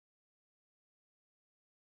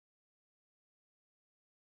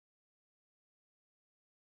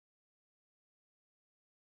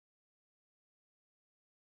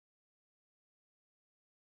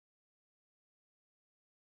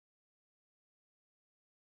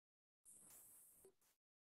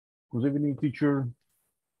Good evening, teacher.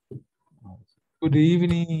 Good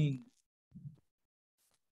evening.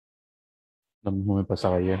 Lo mismo me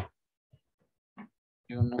pasaba ayer.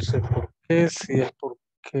 Yo no sé por qué, si es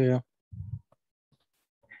porque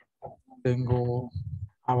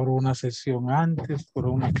abro una sesión antes por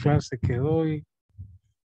una clase que doy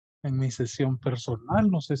en mi sesión personal,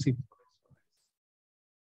 no sé si por eso.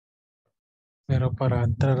 Pero para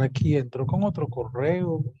entrar aquí entro con otro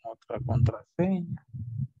correo, con otra contraseña.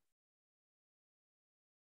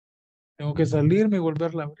 Tengo que salirme y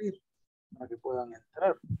volverla a abrir para que puedan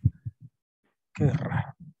entrar. Qué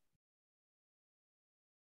raro.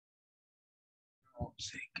 No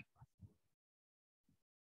sé qué.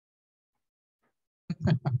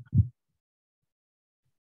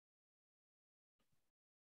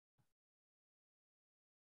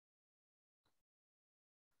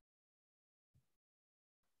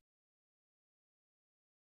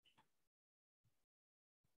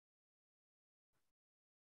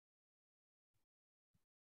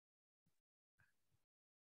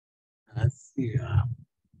 Así va.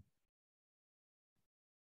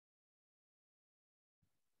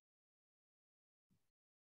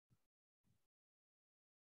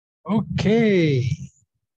 Ok.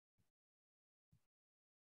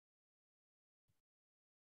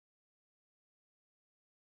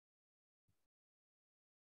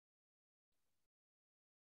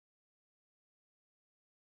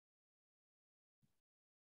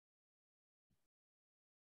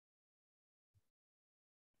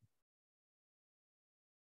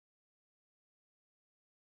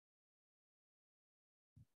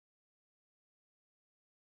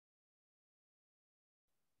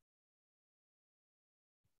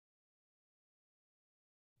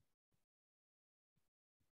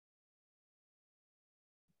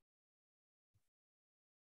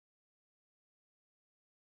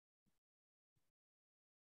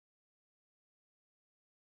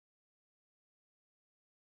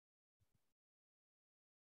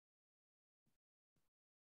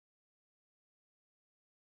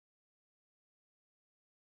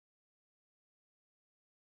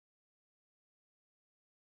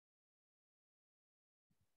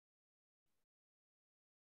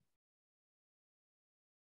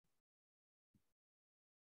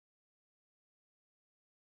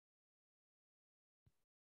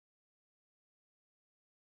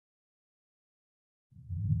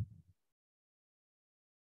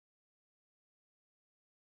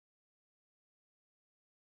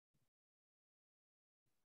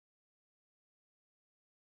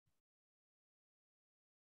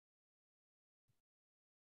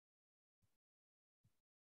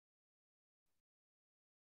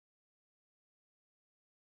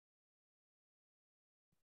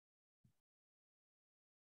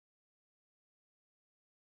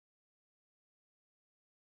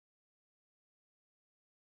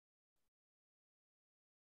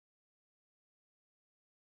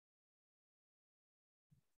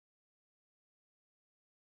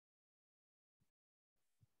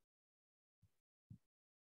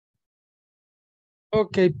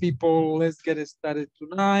 Okay, people, let's get started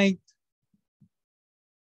tonight.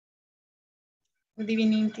 Good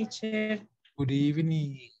evening, teacher. Good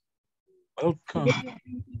evening. Welcome. Good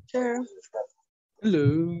evening, teacher.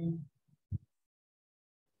 Hello.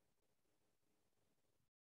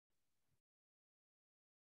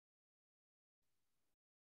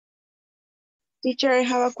 Teacher, I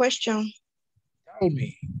have a question. Tell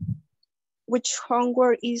me. Which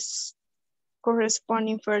homework is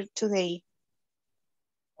corresponding for today?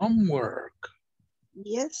 Homework.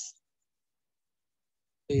 Yes.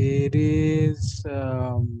 It is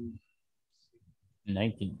 19.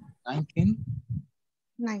 19.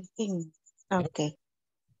 19. Okay.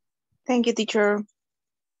 Thank you, teacher.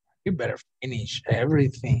 You better finish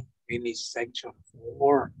everything. Finish section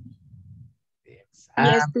 4. The exam.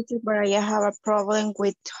 Yes, teacher, but I have a problem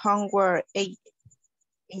with homework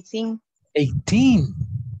 18. 18.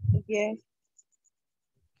 Yes.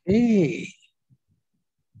 Hey.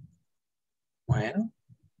 Bueno,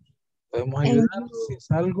 podemos And ayudar si es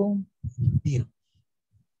algo. Dinos.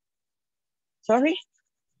 sorry?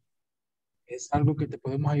 ¿Es algo que te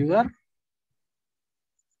podemos ayudar?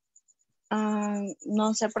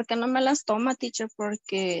 No sé por qué no me las toma, teacher,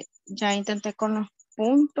 porque ya intenté con los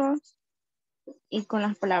puntos y con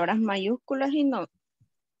las palabras mayúsculas y no.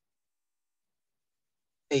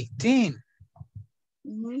 18.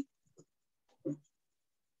 Ujú.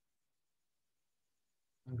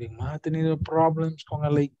 ¿Alguien más ha tenido problemas con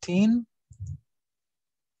el 18?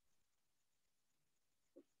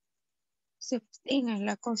 16 es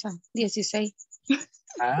la cosa. 16.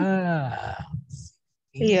 Ah.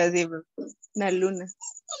 Y así, la luna.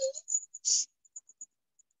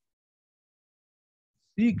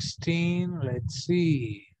 16, let's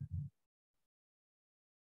see.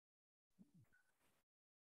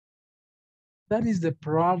 That is the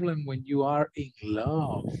problem when you are in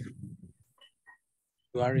love.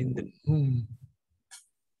 You are in the mood.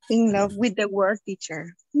 In love with the word,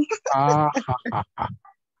 teacher. Ah, ja, ja, ja.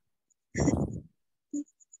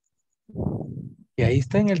 Y ahí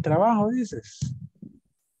está en el trabajo, dices.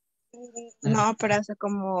 No, pero hace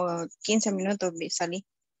como 15 minutos salí.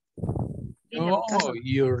 Vine a mi casa. No,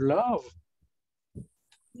 your love.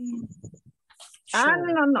 Ah,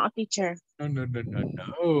 Sure. no, teacher. No.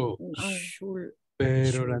 No. Sure.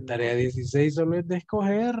 Pero la Sure. tarea 16 solo es de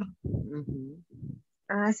escoger. Ujú.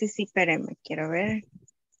 Ah, sí, espéreme, quiero ver.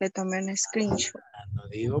 Le tomé un screenshot. No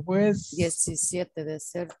digo pues. 17 de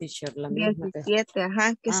ser, teacher, la misma que... 17,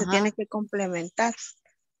 ajá, que se Ajá. tiene que complementar.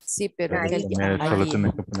 Sí, pero Ahí. que el- Poner, solo ahí-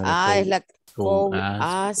 tienes que poner es la cold cold ask.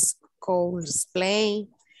 ask, cold explain,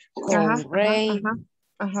 Ajá, cold rain.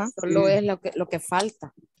 ajá. Solo Sí. es lo que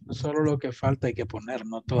falta. Solo lo que falta hay que poner,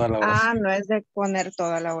 no toda la oración. Ah, no es de poner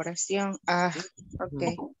toda la oración. Ah,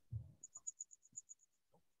 ok.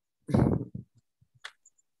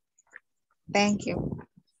 Thank you.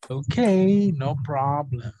 Okay, no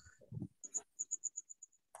problem.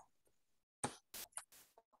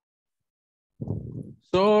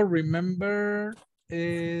 So remember,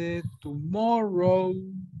 tomorrow.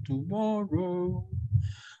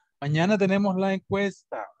 Mañana tenemos la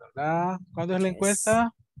encuesta, ¿verdad? ¿Cuándo es la Yes.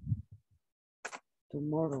 encuesta?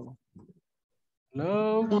 Tomorrow.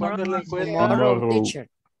 Hello, ¿cuándo es la encuesta? Tomorrow, teacher.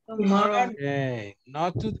 Tomorrow. Okay,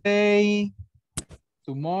 not today.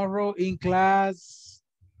 Tomorrow in class.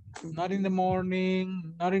 Not in the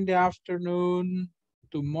morning, not in the afternoon.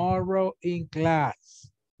 Tomorrow in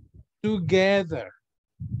class. Together.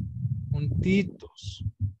 Juntitos.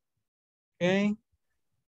 Okay.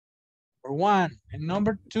 For one. And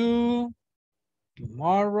number two,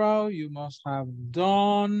 tomorrow you must have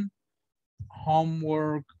done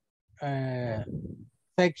homework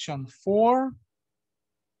section 4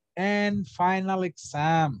 and final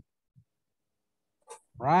exam.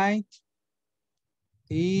 Right?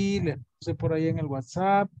 Y les puse por ahí en el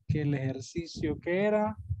WhatsApp que el ejercicio que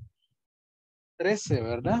era 13,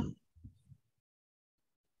 ¿verdad?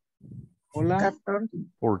 Hola. 14.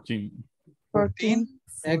 14. 14.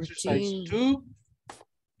 Exercise 14.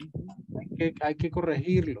 2. Hay que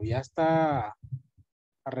corregirlo. Ya está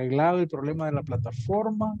arreglado el problema de la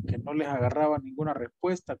plataforma, que no les agarraba ninguna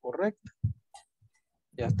respuesta correcta.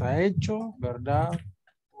 Ya está hecho, ¿verdad?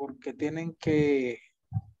 Porque tienen que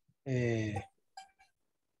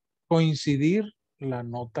coincidir la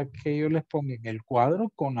nota que yo les ponga en el cuadro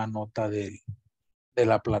con la nota de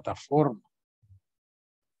la plataforma.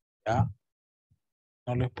 ¿Ya?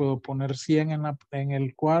 No les puedo poner 100 en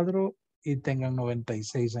el cuadro y tengan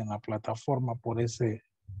 96 en la plataforma por ese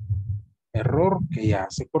error que ya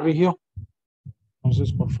se corrigió.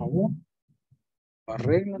 Entonces, por favor, lo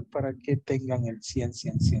arreglan para que tengan el 100.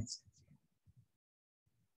 Yo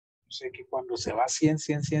sé que cuando se va 100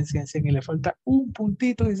 y le falta un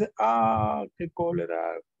puntito, dice, ah, qué cólera,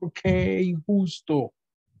 qué injusto.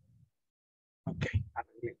 Ok,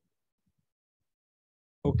 arreglen.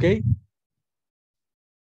 Ok.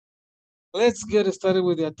 Let's get started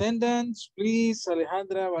with the attendance. Please,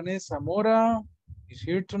 Alejandra Vanessa Mora is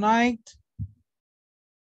here tonight.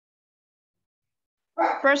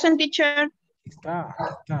 Present, teacher. Aquí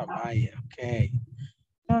está, vaya, ok.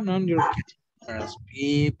 Turn on your cameras,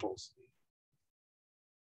 people.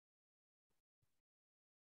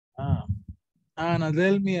 Ana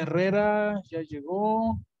Delmi Herrera ya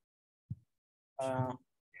llegó. Ya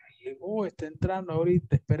llegó, está entrando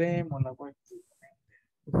ahorita, esperemos la cuestión.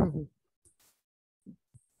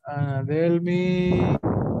 Ana Delmi.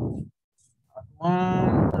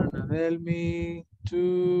 One, Ana Delmi,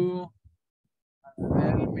 two.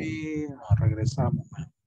 Ana Delmi, nos regresamos.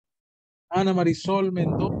 Ana Marisol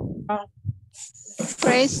Mendoza.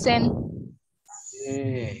 Present.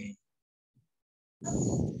 Yeah.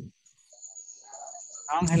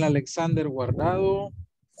 Ángel Alexander Guardado.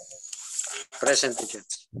 Present, teacher.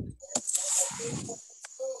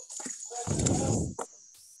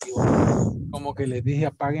 Como que les dije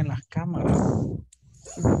apaguen las cámaras.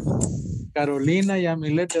 Carolina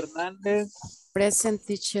Yamilet Hernández. Present,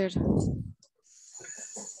 teacher.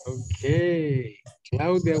 Ok.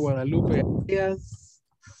 Claudia Guadalupe Arias.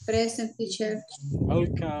 Present, teacher.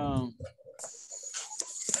 Welcome.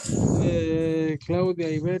 Claudia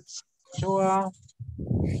Ivette Ochoa.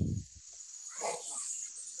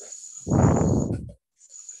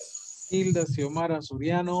 Hilda Xiomara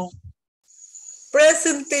Suriano.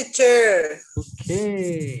 Present, teacher.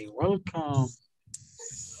 Ok, welcome.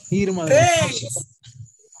 Irma de Thanks.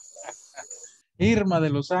 Irma de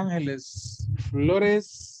Los Ángeles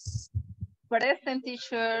Flores. Present,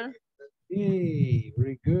 teacher. Hey,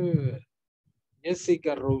 very good.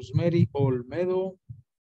 Jessica Rosemary Olmedo.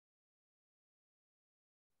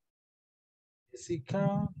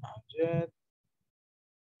 Jessica, not yet.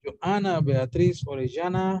 Joana Beatriz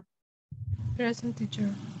Orellana. Present,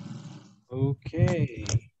 teacher. Okay.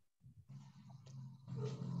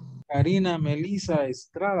 Karina Melissa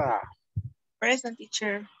Estrada. Present,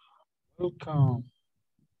 teacher. Welcome.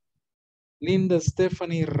 Linda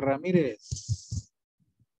Stephanie Ramírez.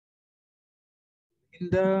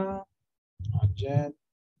 Linda, not yet.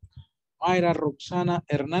 Mayra Roxana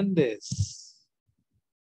Hernández.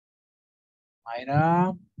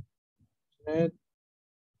 Mayra, not yet.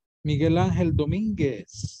 Miguel Ángel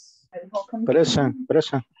Domínguez. Present.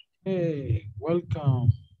 Hey,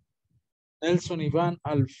 welcome. Nelson Iván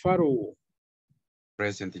Alfaro.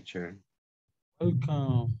 Present, teacher.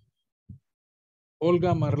 Welcome.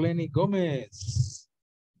 Olga Marlene Gómez.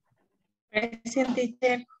 Present,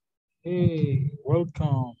 teacher. Hey,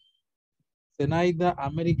 welcome. Zenaida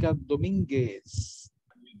América Domínguez.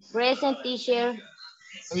 Present, teacher.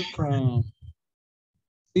 Welcome.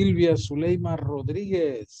 Silvia Zuleima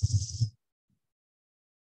Rodríguez.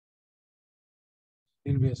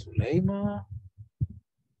 Silvia Zuleima.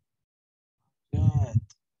 Yeah.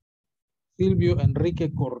 Silvio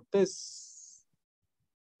Enrique Cortés.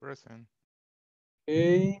 Present.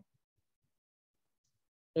 Okay.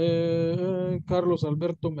 Carlos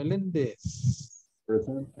Alberto Meléndez.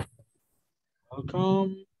 Present.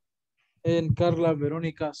 Welcome. And Carla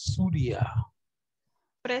Verónica Zuria.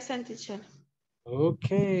 Present, teacher. Ok.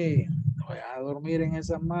 Voy a dormir en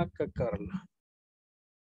esa hamaca, Carla.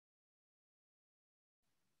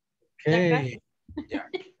 Ok. Ya.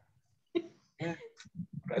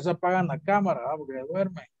 Por eso apagan la cámara, ¿verdad? Porque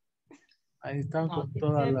duerme. Ahí están No, con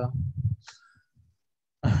toda teacher. la...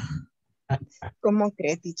 ¿Cómo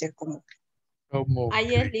cree, teacher? ¿Cómo cree? Como... I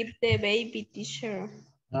just leave the baby, teacher.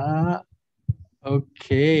 Ah,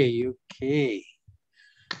 okay, okay.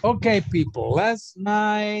 Okay, people, last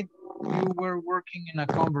night you were working in a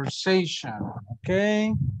conversation,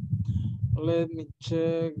 okay? Let me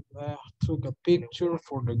check. I took a picture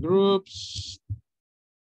for the groups.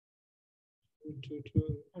 It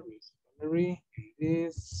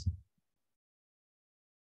is.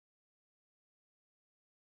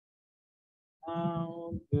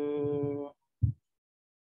 Now the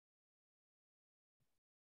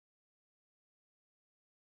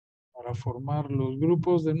para formar los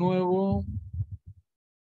grupos de nuevo.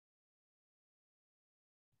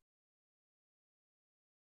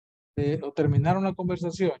 O terminaron la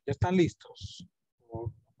conversación, ya están listos.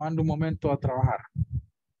 O mando un momento a trabajar.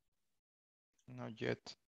 Not yet.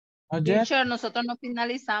 Not yet? Teacher, nosotros no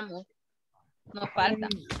finalizamos. Nos falta.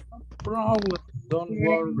 No problem, don't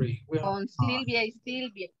worry. We have Con time. Silvia y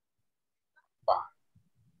Silvia.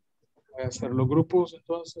 Voy a hacer los grupos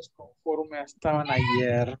entonces conforme estaban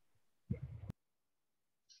ayer.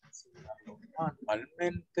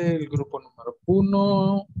 Manualmente el grupo número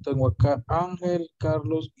 1. Tengo acá Ángel,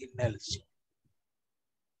 Carlos y Nelson.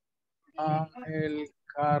 Ángel,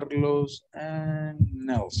 Carlos and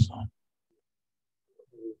Nelson.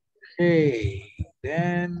 Okay,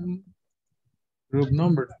 then group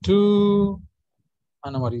number 2.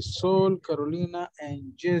 Ana Marisol, Carolina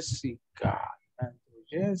and Jessica. And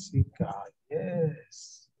Jessica,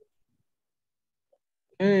 yes.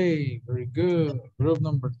 Okay, very good. Group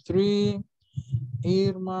number 3.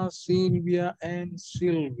 Irma, Silvia, and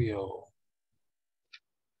Silvio.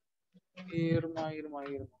 Irma,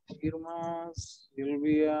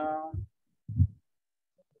 Silvia.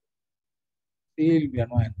 Silvia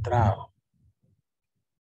no ha entrado.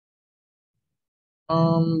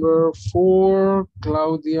 Number 4,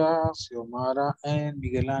 Claudia, Xiomara, and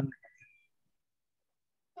Miguel Ángel.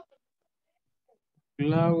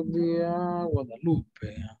 Claudia,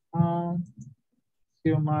 Guadalupe.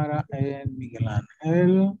 Xiomara and Miguel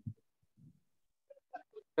Ángel.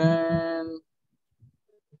 Then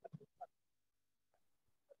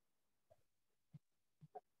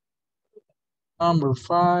number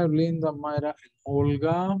 5, Linda, Mayra, and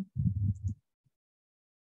Olga.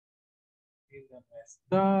 Linda no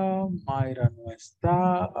está, Mayra no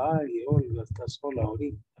está. Ay, Olga está sola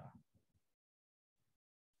ahorita.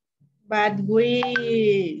 But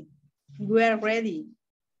we are ready.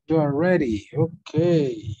 You are ready,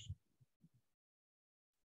 okay.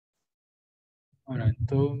 Bueno,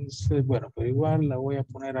 entonces, bueno, pero igual la voy a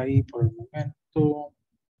poner ahí por el momento.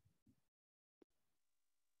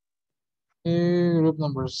 Group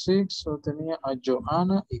number 6, so tenía a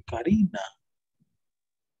Johanna y Karina.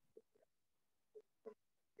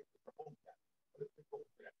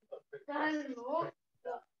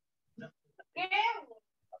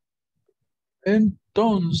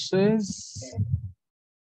 Entonces,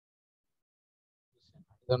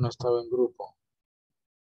 ya no estaba en grupo.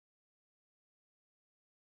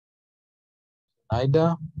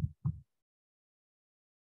 Aida,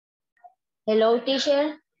 Hello,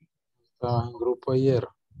 teacher. estaba en grupo ayer.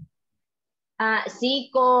 Ah, sí,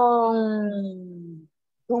 con...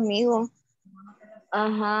 Conmigo.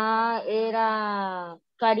 Ajá, era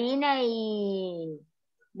Karina y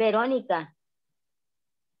Verónica.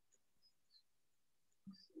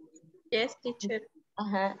 Yes, teacher.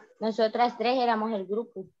 Ajá, nosotras tres éramos el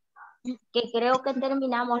grupo. Que creo que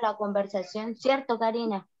terminamos la conversación, ¿cierto,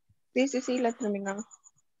 Karina? Sí, la terminamos.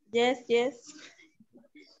 Yes, yes.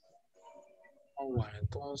 Bueno,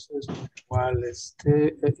 entonces, igual,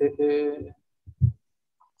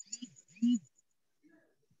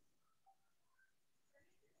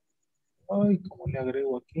 ay, ¿cómo le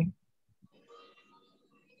agrego aquí?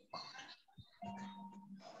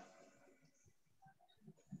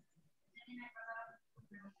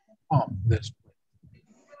 Ah, después.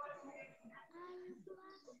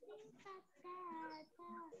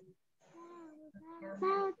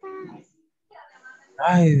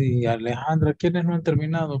 Ay, Alejandra, ¿quiénes no han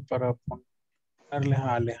terminado para ponerles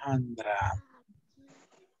a Alejandra?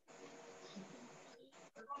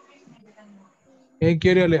 ¿Quién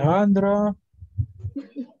quiere Alejandra?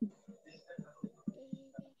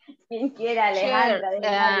 ¿Quién quiere Teacher, Alejandra? De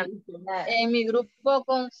nadie dice nada. en mi grupo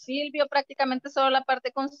con Silvio, prácticamente solo la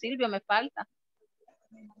parte con Silvio me falta.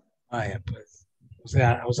 Vaya, pues. O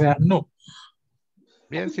sea, no.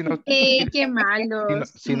 Bien, si no, Qué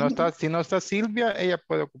malos. si no está Silvia, ella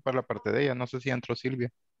puede ocupar la parte de ella. No sé si entró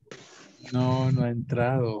Silvia. No, no ha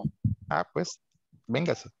entrado. Ah, pues,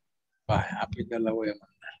 véngase. Vaya, pues ya la voy a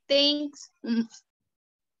mandar. Thanks.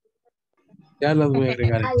 Ya las voy a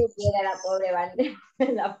agregar. Nadie quiere a la pobre bandera,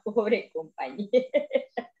 la pobre compañera.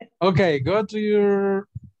 Okay, go to your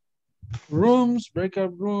rooms,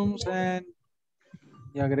 breakout rooms, and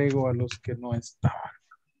y agrego a los que no estaban.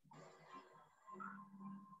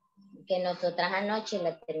 Que nosotras anoche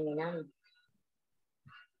la terminamos.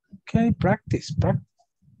 Okay, practice.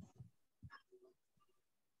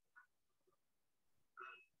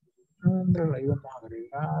 Andra, la íbamos a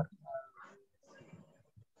agregar.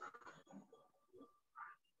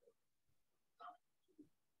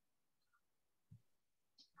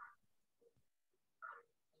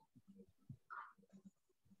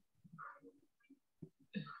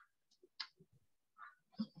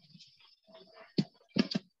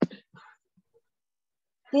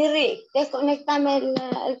 Siri, desconectame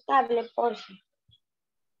el cable, por favor.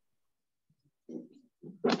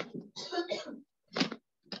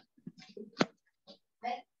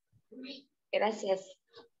 Gracias.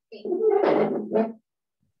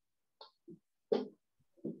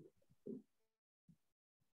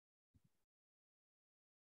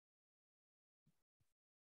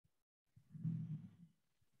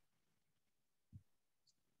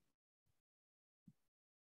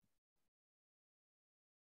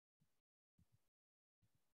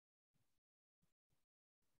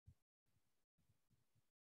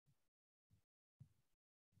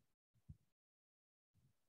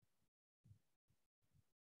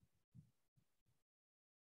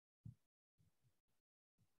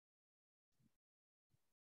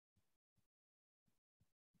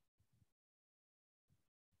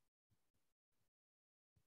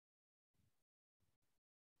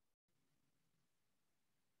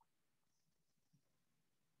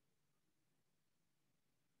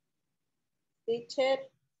 Teacher.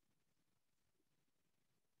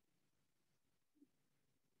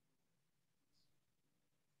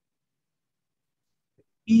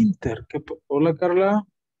 Hola, Carla.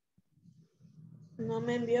 No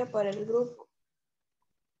me envió para el grupo.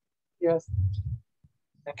 Ya.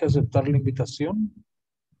 Hay que aceptar la invitación.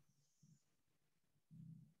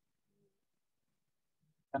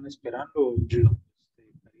 Están esperando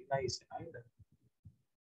Karina y Zenaida.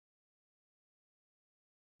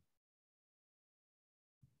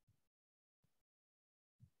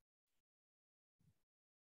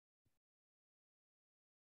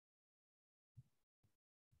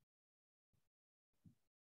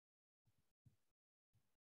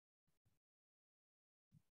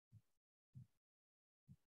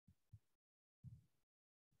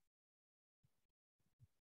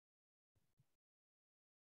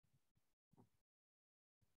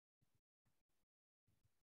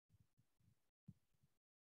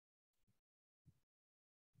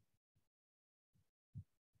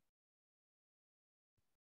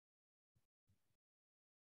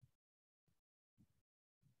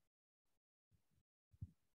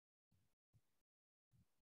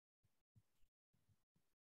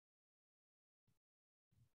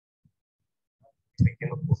 estoy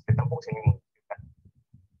diciendo que usted tampoco se anima.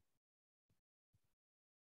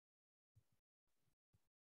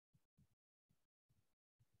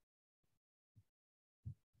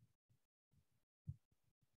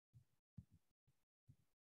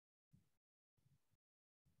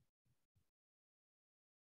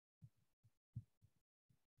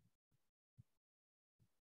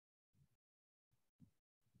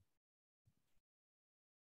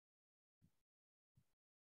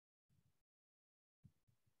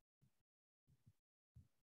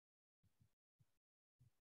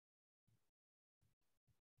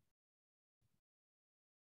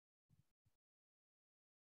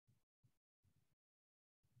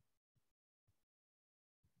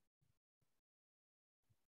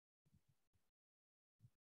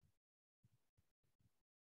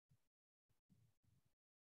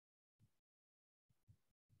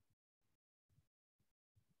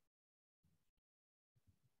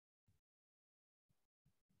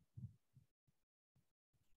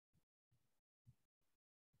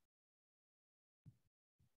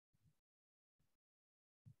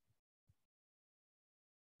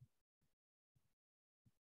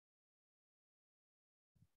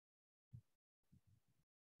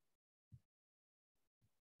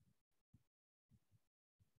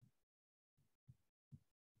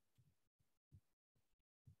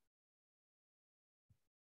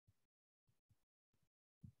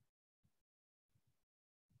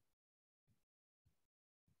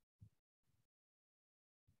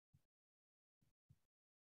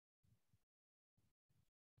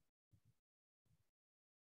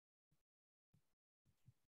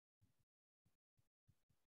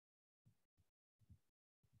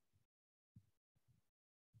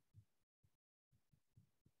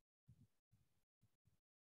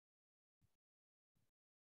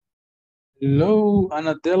 Hello,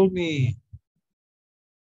 Ana, tell me.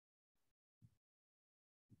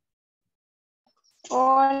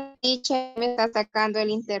 Hola, teacher, me está sacando el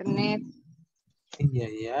internet. Ay,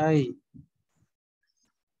 ay, ay.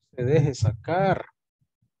 Se deje sacar.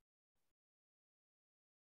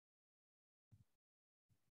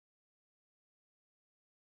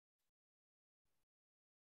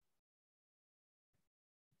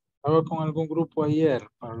 Estaba con algún grupo ayer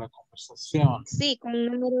para la conversación. Sí, con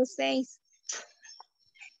el número 6.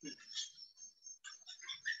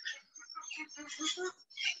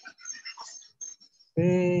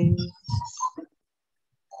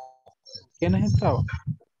 ¿Quiénes estaban?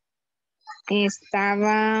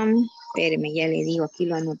 Estaba, espéreme, ya le digo, aquí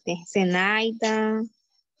lo anoté. Zenaida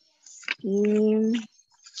y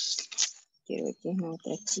quiero ver quién es la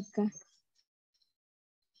otra chica.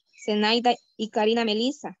 Zenaida y Karina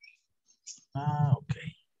Melissa. Ah, ok.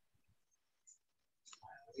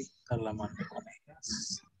 Ahorita la mando con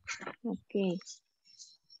ellas. Ok.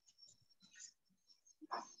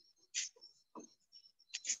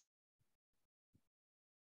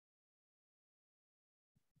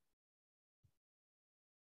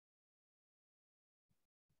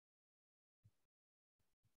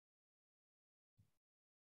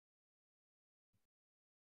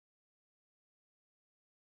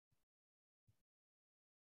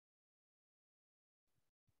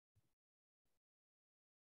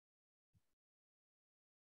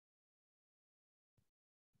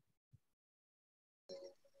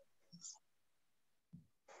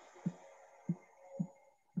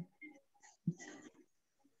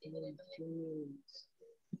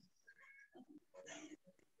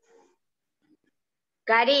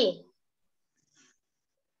 Cari.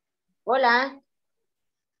 Hola.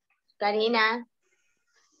 Karina.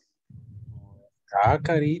 Ah,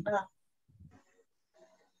 Karina.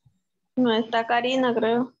 No está Karina,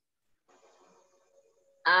 creo.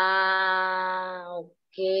 Ah,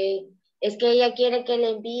 ok. Es que ella quiere que le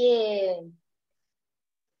envíe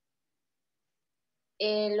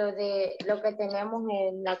lo que tenemos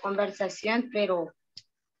en la conversación, pero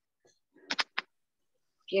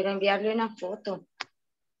quiero enviarle una foto.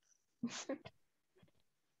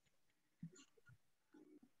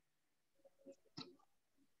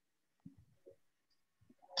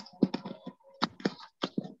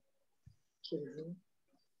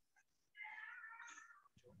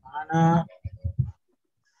 Ana.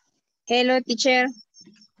 Hello, teacher.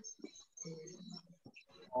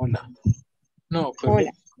 Hola. No,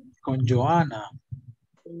 Hola. con Joana.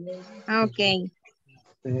 Ah, ok.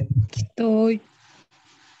 Estoy.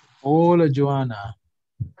 Hola, Joana.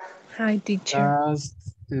 Hi, teacher.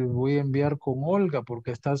 Te voy a enviar con Olga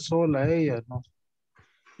porque está sola ella, ¿no?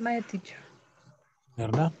 Vaya, teacher.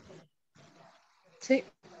 ¿Verdad? Sí.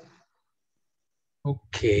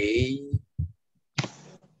 Ok.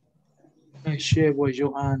 Me llevo a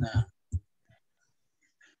Johanna.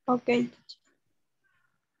 Ok.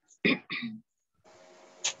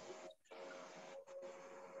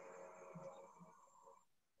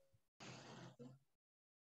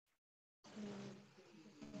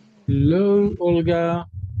 Hello, Olga.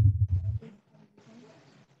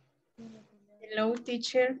 Hello,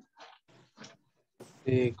 teacher.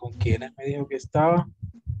 ¿Con quiénes me dijo que estaba?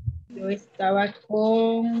 Yo estaba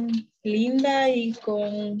con Linda y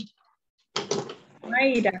con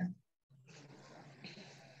Mayra.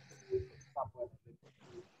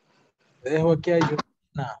 Te dejo aquí a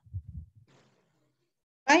Joana.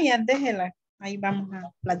 Vaya, déjela. Ahí vamos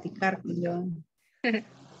a platicar con yo.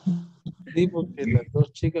 Sí, porque las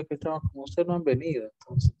dos chicas que estaban con usted no han venido.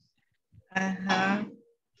 Entonces, Ajá.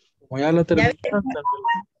 como ya la Ya terminaron, habíamos, tal vez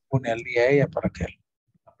la pone al día ella para que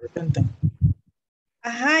la presenten.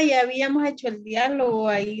 ajá, ya habíamos hecho el diálogo.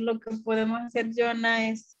 Ahí lo que podemos hacer, Joana,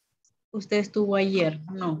 es, usted estuvo ayer,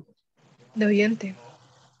 ¿no? De oyente.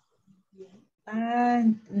 Ah,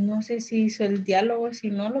 no sé si hizo el diálogo, si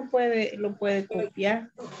no lo puede copiar.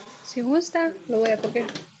 Si gusta, lo voy a copiar.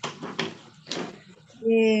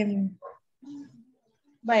 Eh,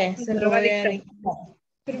 vaya, se Lo lo va a voy a dictar. dictar.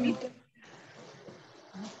 Permítame.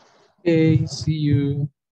 Okay, see you.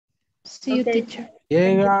 See you, Ok. teacher.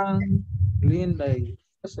 Llegan Linda y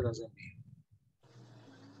ya se las envío.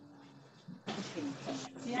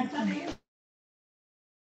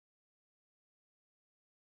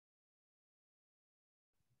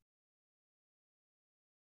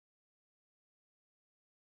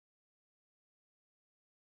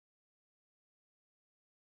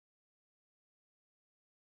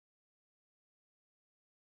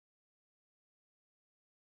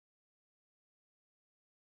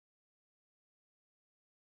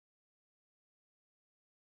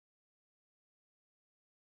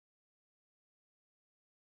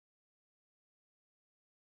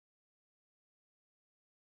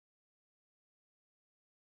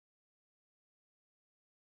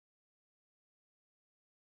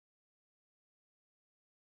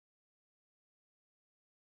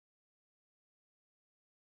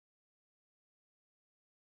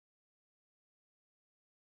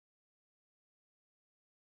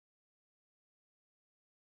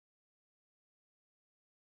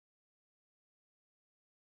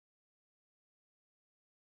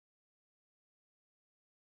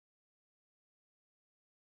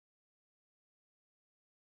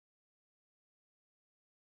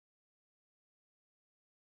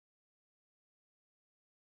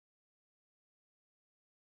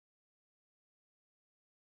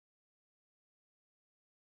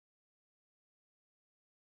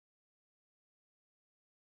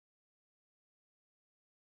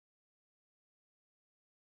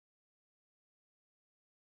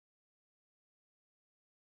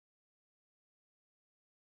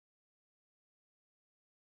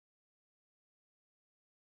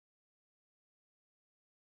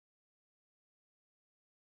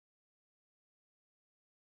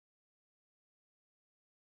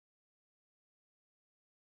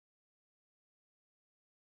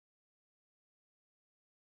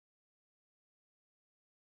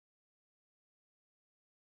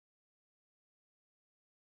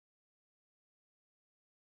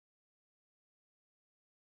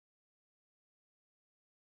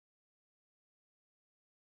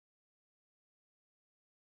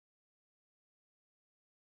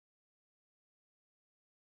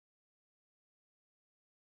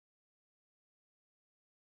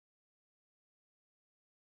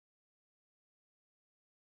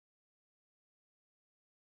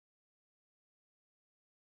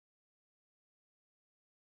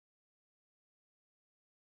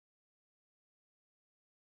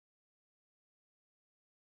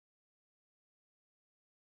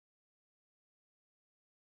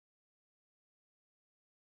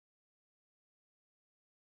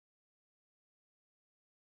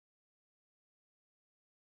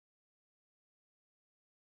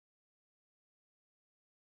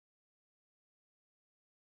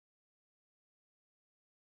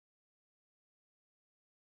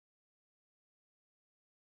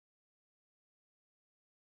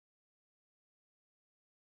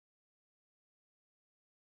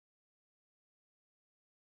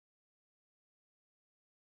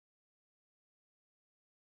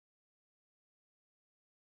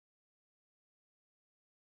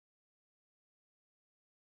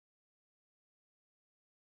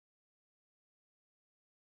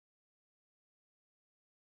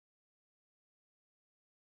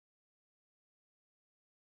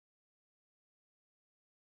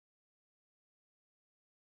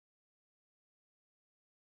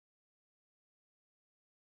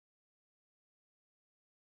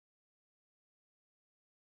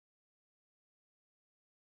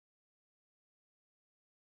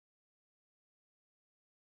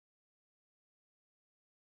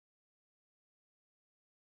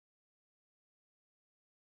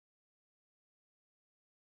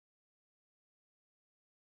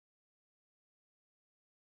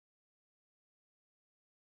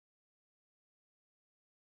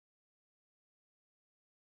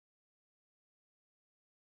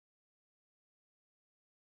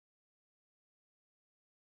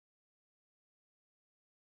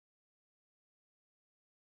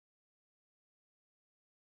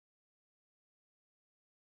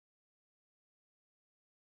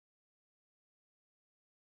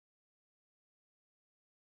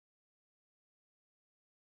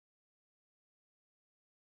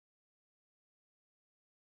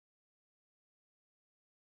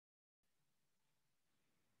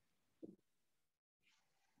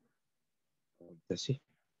 Sí.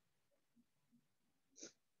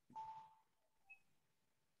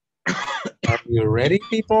 Are you ready,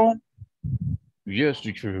 people? Yes,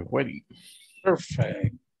 teacher, ready.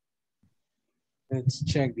 Perfect. Let's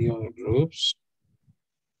check the other groups.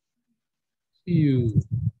 You.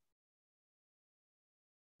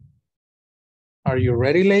 Are you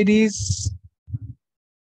ready, ladies?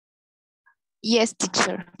 Yes,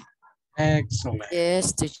 teacher. Excellent.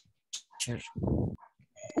 Yes, teacher.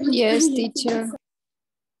 Yes, teacher.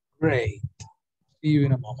 Great. See you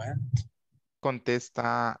in a moment.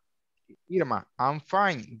 Contesta Irma, I'm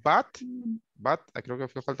fine, but, creo que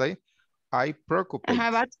fue falta ahí. I preoccupate.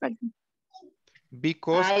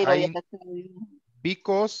 Because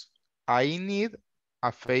I need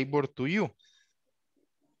a favor to you.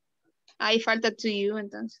 Ahí falta to you,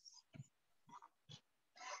 entonces.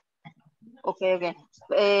 Ok.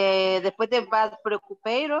 Después de bad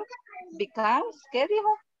preocupado, because, ¿qué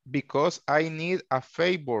dijo? Because I need a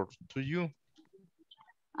favor to you.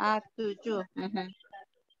 To you.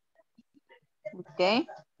 Ok.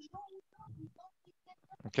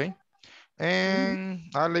 Ok. And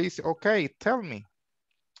le dice, ok, tell me.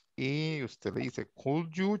 Y usted le dice, could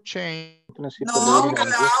you change? No,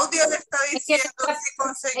 Claudio le está diciendo si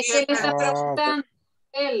conseguí el está preguntando.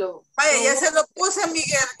 Hello. Vaya, ya se lo puse,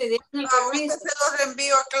 Miguel. Ahorita se lo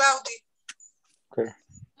reenvío a Claudia.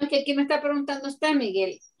 Es que aquí me está preguntando usted,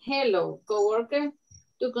 Miguel. Hello, coworker.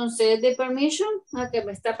 ¿Tu concede the permission? Que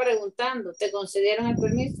me está preguntando. ¿Te concedieron el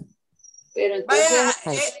permiso? Pero entonces...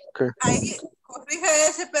 Vaya, ahí, corrija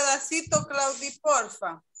ese pedacito, Claudia,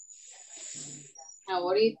 porfa.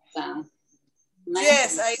 Ahorita.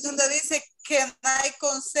 Yes, ahí donde dice can I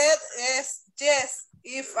consent es yes,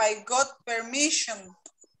 if I got permission.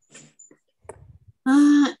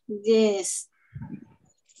 Yes.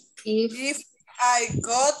 If I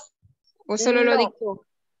got. ¿O solo lo dijo?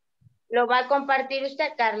 ¿Lo va a compartir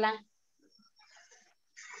usted, Carla?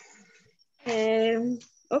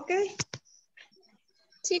 Ok.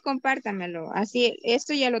 Sí, compártamelo. Así,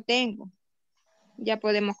 esto ya lo tengo. Ya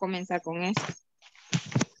podemos comenzar con eso.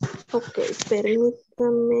 Ok,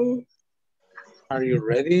 permítame. Are you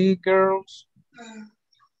ready, girls?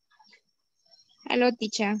 Hello,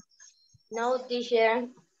 teacher. No, teacher.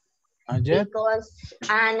 Not yet? Because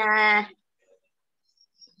Anna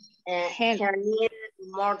her need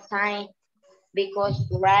more time because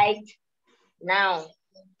right now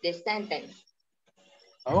the sentence.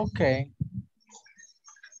 Okay.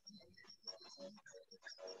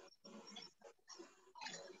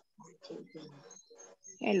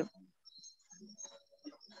 Hello.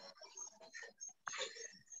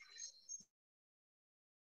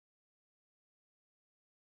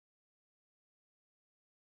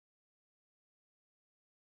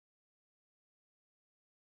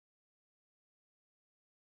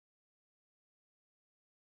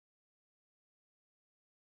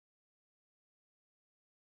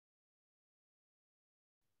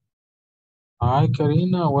 Hi,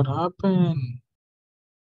 Karina, what happened?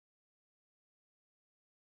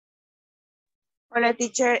 Hola,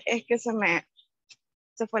 teacher. Es que se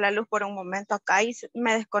fue la luz por un momento acá y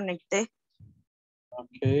me desconecté.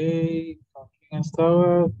 Ok, ¿con quién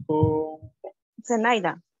estaba? Con...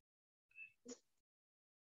 Zenaida.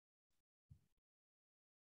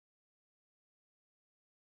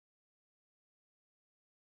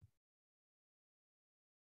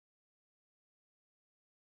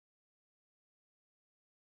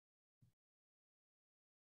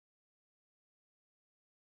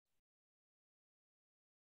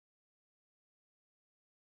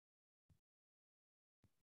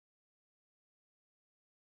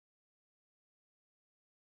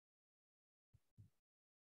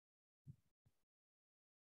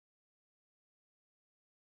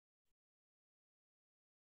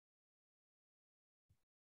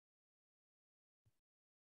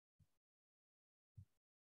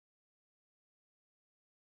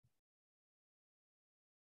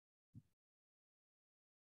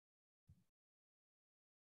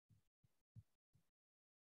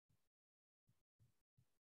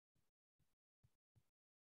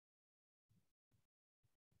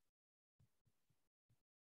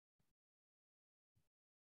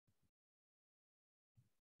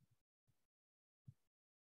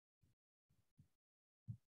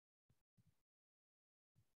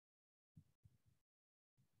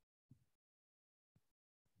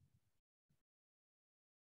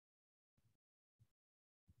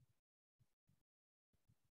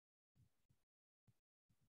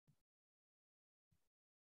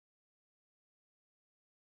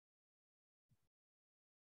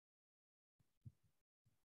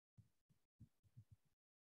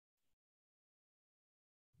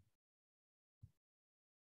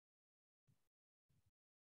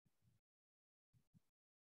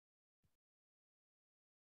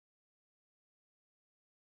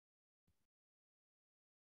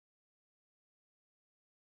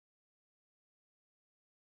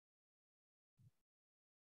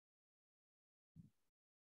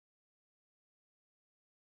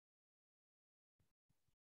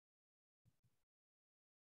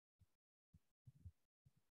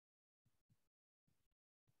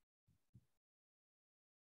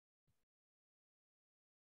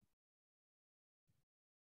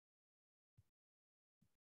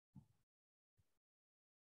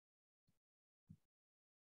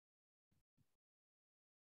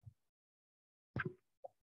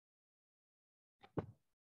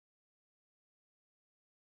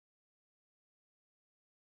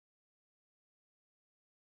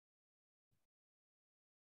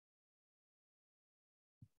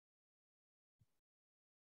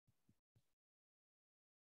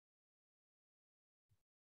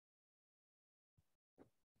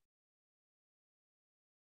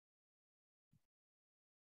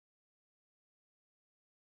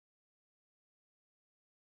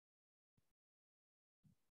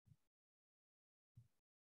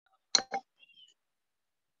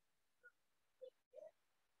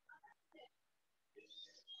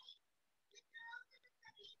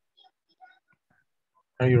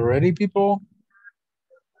 Are you ready, people?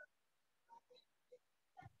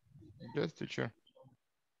 Yes, teacher.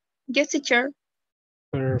 Yes, teacher.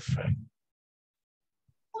 Perfect.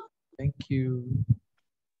 Thank you.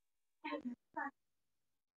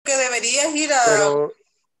 Que deberías ir a... Pero,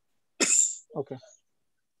 okay.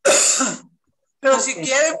 Pero si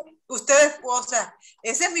quieren, ustedes, o sea,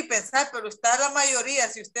 ese es mi pensar, pero está la mayoría.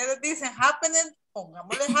 Si ustedes dicen happening,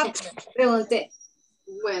 pongámosle happening. Pregunté,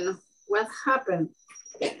 bueno, what happened?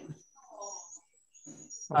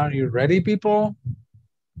 Are you ready, people?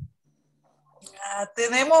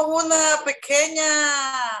 Tenemos una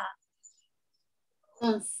pequeña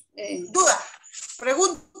duda,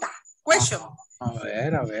 pregunta, question. A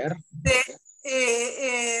ver.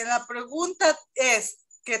 La pregunta es,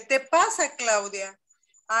 ¿qué te pasa, Claudia?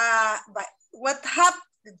 What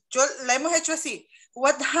happened? La hemos hecho así.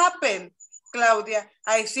 What happened, Claudia?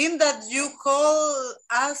 I think that you call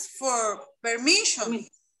us for permission.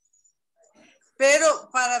 Pero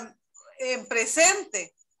en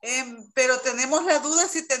presente. Pero tenemos la duda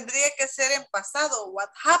si tendría que ser en pasado. What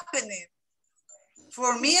happened?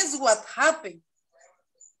 For me is what happened.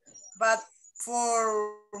 But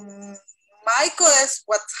for Michael is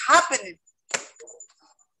what's happening.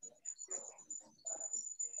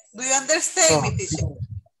 Do you understand me, teacher?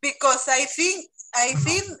 Because I think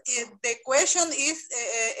the question is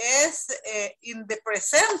in the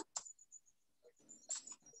present.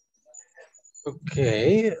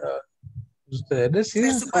 Okay. Ustedes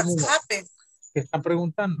deciden cómo, ¿qué están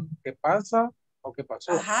preguntando? ¿Qué pasa o qué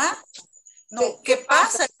pasó? Ajá. No, ¿qué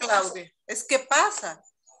pasa, Claudia? Es ¿qué pasa?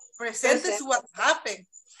 Present is what happened.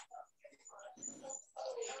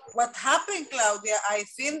 What happened, Claudia? I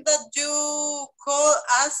think that you call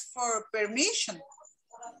us for permission.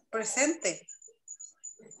 Presente.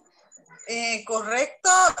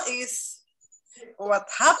 Correcto is what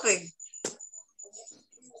happened.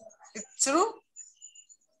 It's true?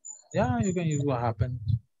 Yeah, you can use what happened.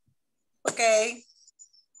 Okay.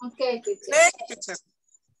 Okay, teacher. Teacher.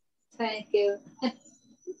 Thank you.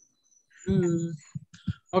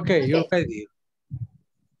 Okay, you're ready.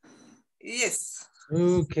 Yes.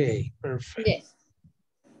 Okay, perfect. Yes.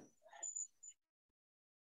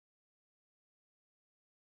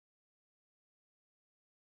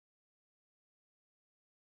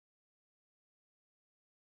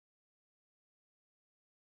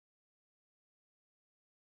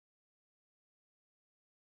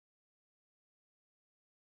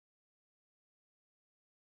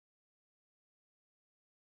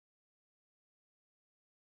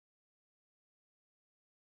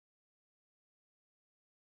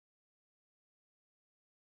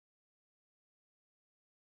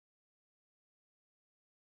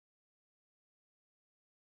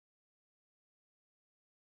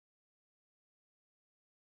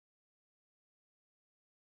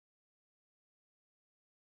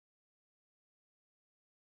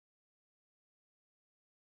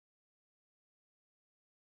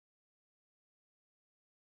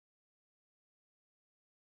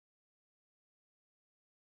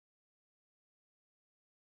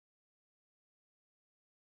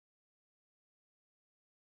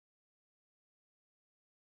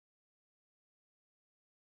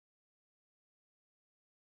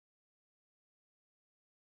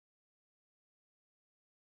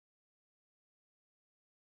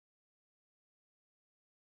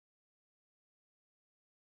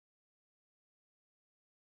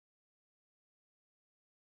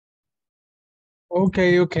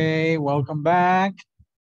 Okay, welcome back.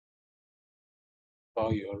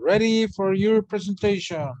 So you're ready for your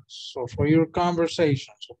presentations or for your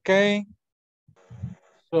conversations, okay?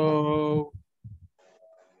 So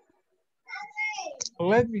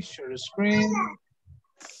let me share the screen.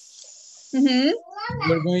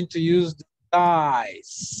 We're going to use the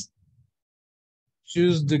dice.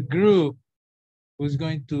 Choose the group who's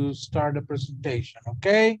going to start the presentation,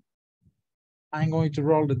 okay? I'm going to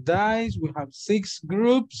roll the dice. We have 6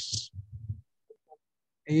 groups.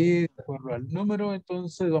 Y de acuerdo al número,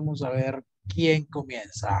 entonces vamos a ver quién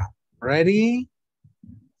comienza. Ready?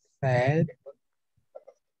 Set.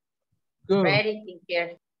 Go. Ready,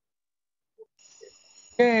 teacher.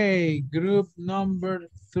 Okay, group number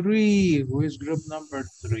 3. Who is group number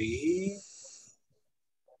 3?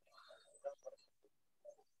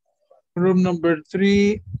 Group number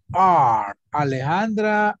 3 are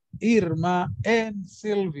Alejandra, Irma, and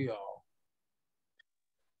Silvio.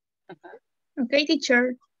 Okay,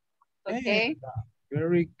 teacher. Okay.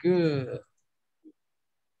 Very good.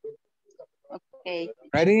 Okay.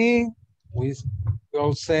 Ready?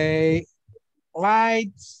 We'll say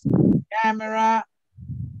lights, camera,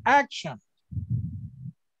 action.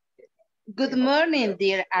 Good morning,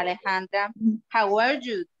 dear Alejandra. How are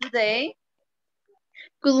you today?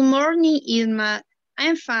 Good morning, Irma.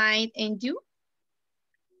 I'm fine, and you?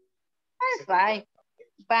 I'm fine,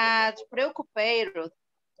 but preoccupied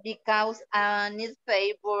because I need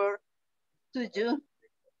favor to you.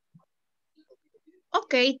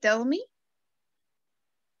 Okay, tell me.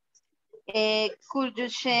 Could you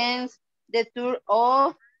change the tour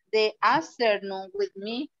of the afternoon with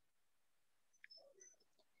me?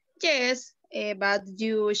 Yes, but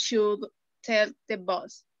you should tell the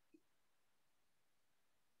boss.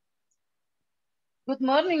 Good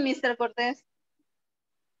morning, Mr. Cortez.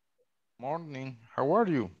 Morning. How are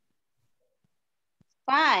you?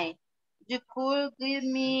 Fine. You could give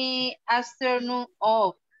me afternoon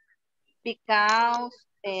off because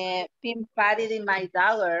pin party in my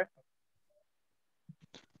daughter.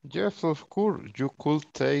 Yes, of course. You could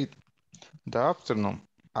take the afternoon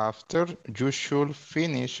after you should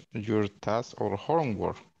finish your task or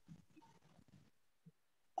homework.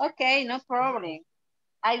 Okay, no problem.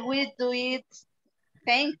 I will do it.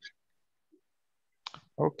 Thank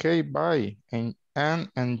you. Okay, bye. And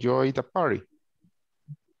enjoy the party.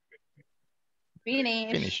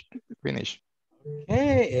 Finish. Finish.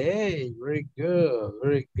 Hey, very good,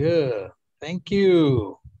 very good. Thank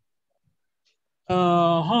you.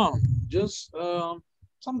 Just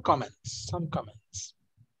some comments.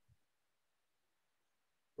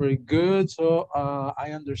 Very good. So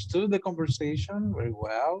I understood the conversation very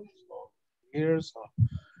well. So here, so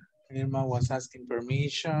Irma was asking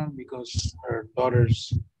permission because her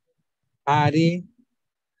daughter's party.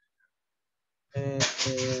 And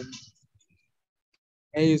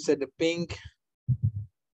you said the pink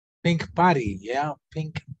party, yeah,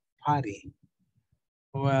 pink party.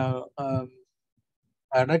 Well, la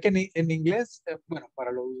verdad que en inglés, bueno,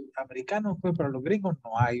 para los americanos, pues para los gringos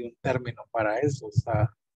no hay un término para eso, o sea,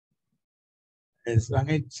 es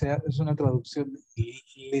una traducción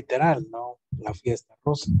literal, ¿no? La fiesta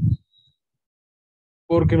rosa.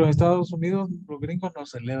 Porque los Estados Unidos, los gringos no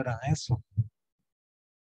celebran eso.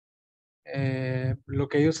 Lo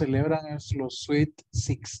que ellos celebran es los Sweet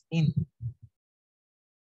 16.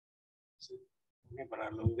 Sí, para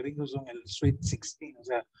los gringos son el Sweet 16, o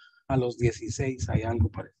sea, a los 16 hay algo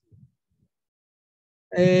parecido.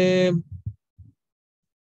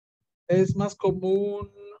 Es más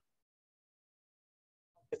común,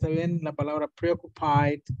 está bien la palabra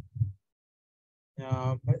preoccupied,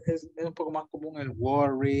 es un poco más común el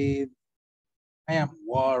worried. I am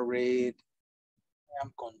worried, I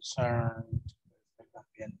am concerned.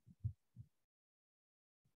 También.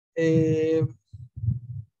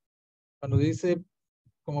 Cuando dice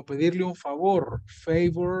como pedirle un favor,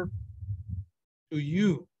 favor to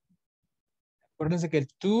you. Acuérdense que el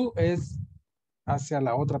to es hacia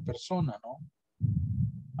la otra persona, ¿no?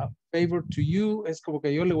 A favor to you es como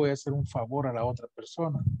que yo le voy a hacer un favor a la otra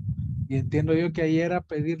persona. Y entiendo yo que ahí era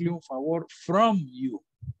pedirle un favor from you.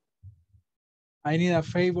 I need a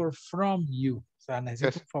favor from you. O sea,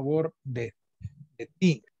 necesito un favor de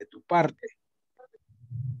ti, de tu parte.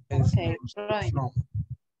 Okay, right. From.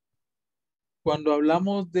 Cuando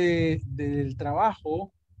hablamos del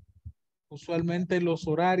trabajo, usualmente los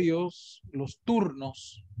horarios, los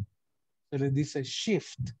turnos, se les dice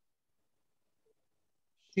shift.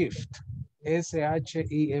 Shift.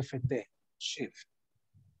 S-H-I-F-T. Shift.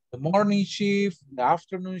 The morning shift, the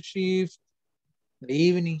afternoon shift, the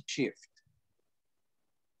evening shift.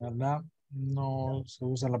 ¿Verdad? No se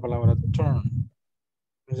usa la palabra turn.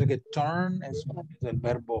 Parece que turn es el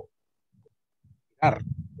verbo girar.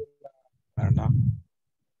 ¿Verdad?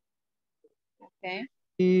 Okay.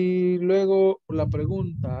 Y luego la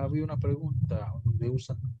pregunta, había una pregunta donde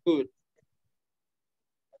usan could.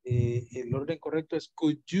 El orden correcto es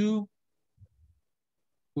could you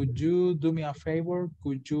do me a favor?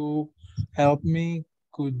 Could you help me?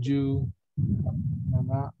 Could you?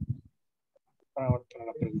 ¿Verdad? Para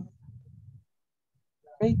la pregunta.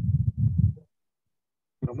 Okay.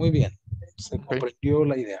 Pero muy bien, se comprendió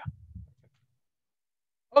la idea.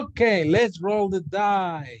 Okay, let's roll the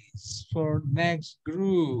dice for next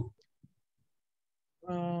group.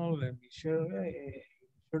 Let me share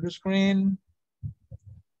the screen.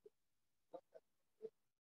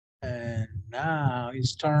 And now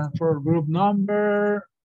it's time for group number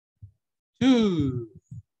 2.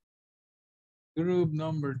 Group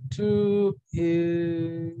number 2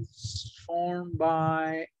 is formed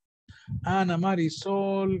by Ana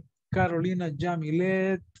Marisol, Carolina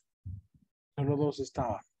Yamilet. Solo dos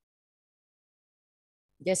estaban.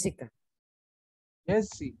 Jessica.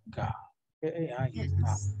 Jessica. Ahí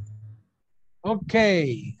está.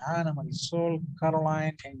 Okay, Ana, Marisol,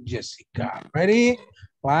 Caroline, and Jessica. Ready?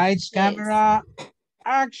 Lights, camera,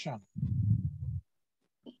 action.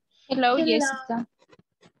 Hello, Hello. Jessica.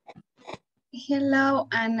 Hello,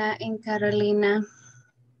 Anna and Carolina.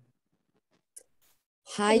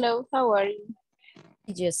 Hi, Hello, how are you?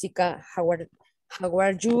 Jessica. How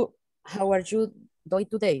are you doing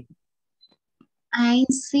today? I'm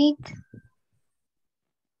sick.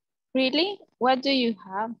 Really? What do you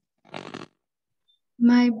have?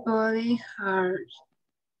 My body hurts.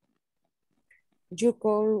 You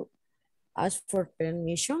call ask for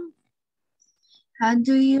permission? How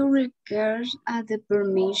do you request the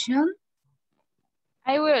permission?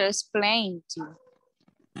 I will explain to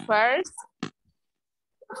you. First,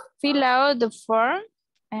 fill out the form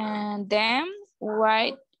and then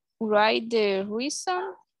write the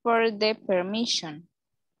reason for the permission.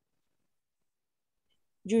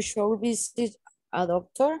 You should visit a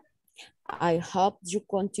doctor. I hope you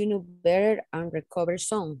continue better and recover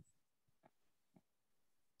soon.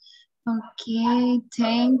 Okay,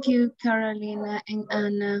 thank you, Carolina and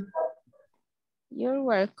Anna. You're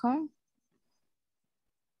welcome.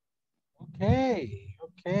 Okay,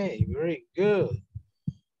 very good.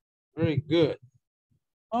 Very good.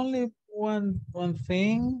 Only one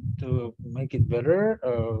thing to make it better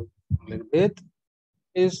a little bit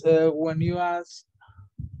is when you ask,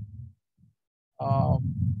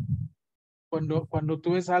 cuando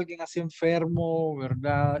tú ves a alguien así enfermo,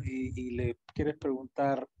 ¿verdad? Y le quieres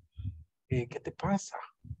preguntar, ¿qué te pasa?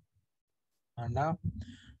 ¿Verdad?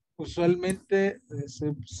 Usualmente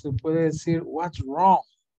se puede decir, what's wrong?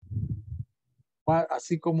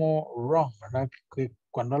 Así como wrong, ¿verdad? Que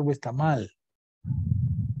cuando algo está mal.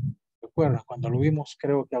 ¿Recuerdas? Cuando lo vimos,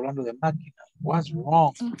 creo que hablando de máquinas. What's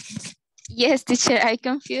wrong? Yes, teacher, I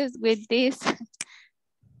confused with this.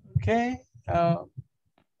 Okay.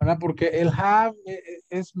 ¿Verdad? Porque el have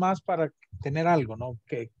es más para tener algo, ¿no?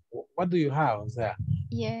 Que, what do you have? O sea,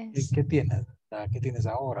 Yes. ¿qué tienes? ¿Qué tienes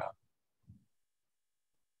ahora?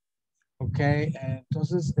 Ok,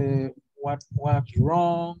 entonces, what's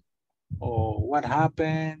wrong? O what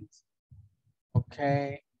happened?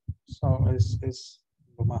 Ok, so es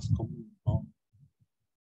lo más común, ¿no?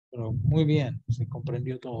 Pero muy bien, se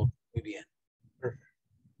comprendió todo, muy bien. Perfect.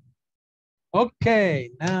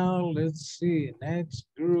 Okay, now let's see, next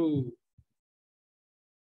group.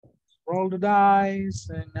 Roll the dice,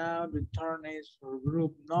 and now the turn is for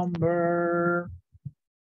group number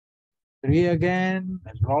 3 again.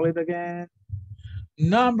 Let's roll it again.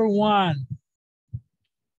 Number 1.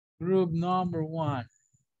 Group number 1.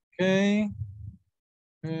 Okay.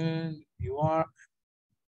 And you are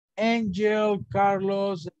Angel,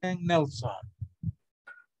 Carlos, and Nelson.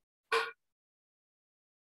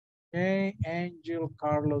 Okay, Angel,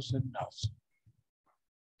 Carlos, and Nelson.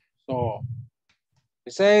 So,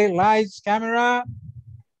 we say lights, camera,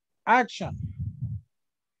 action.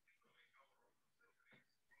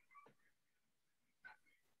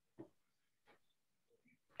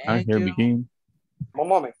 And here begin. One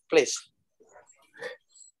moment, please.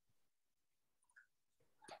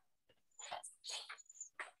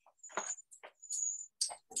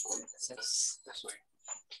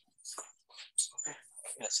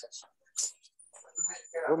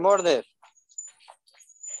 Good morning.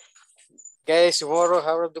 Guys, tomorrow,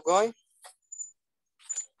 how are you going?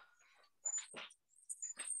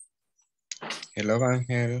 Hello,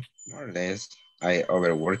 Angel. More or less, I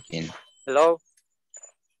overworking. Hello.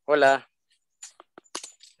 Hola.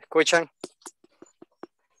 ¿Escuchan?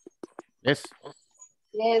 Yes.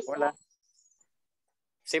 Yes. Hola.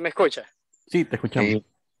 ¿Sí me escucha? Sí, te escuchamos. Sí.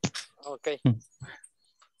 Ok.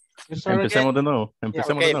 Empecemos de nuevo.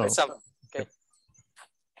 Empecemos de nuevo. Empezamos. Okay.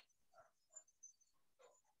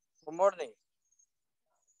 Good morning.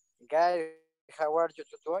 Guys, how are you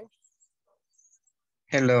doing?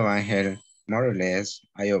 Hello, Angel. More or less,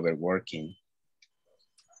 I overworking.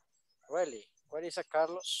 Really? What is a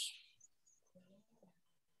Carlos?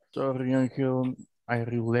 Sorry, Angel. I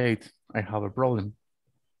relate. I have a problem.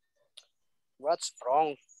 What's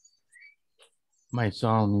wrong? My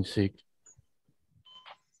son is sick.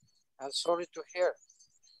 I'm sorry to hear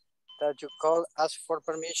that you called ask for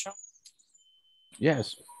permission.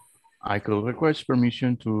 Yes, I could request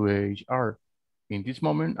permission to HR. In this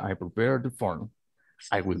moment, I prepare the form.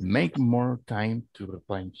 I will make more time to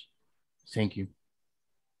reply. Thank you.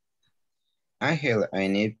 Angel, I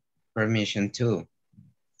need permission too.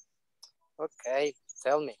 Okay,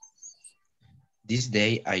 tell me. This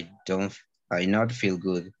day, I not feel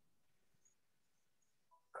good.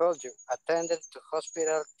 Could you attended to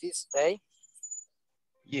hospital this day?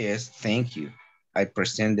 Yes, thank you. I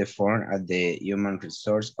present the form at the Human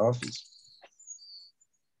Resource Office.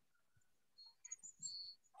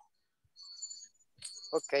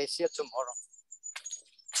 Okay, see you tomorrow.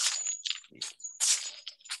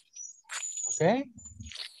 Okay.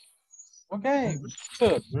 Okay,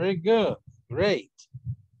 good, very good, great.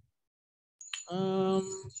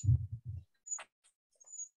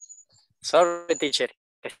 Sorry, teacher.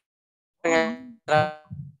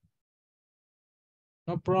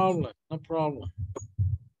 No problem, no problem.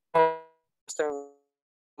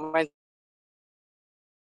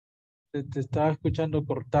 Te estaba escuchando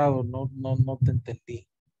cortado, no te entendí.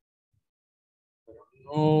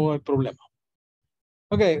 No hay problema.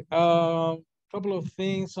 Okay, couple of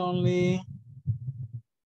things only.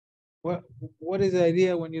 What is the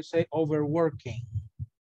idea when you say overworking?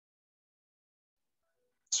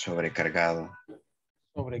 Sobrecargado.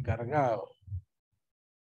 Sobrecargado.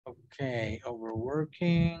 Okay,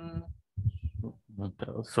 overworking.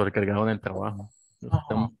 Sobrecargado en el trabajo.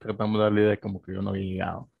 Tratamos de darle idea como que yo no había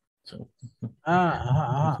llegado. So.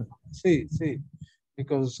 Sí, sí.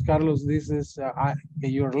 Because Carlos dices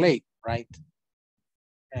you're late, right?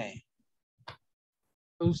 Okay.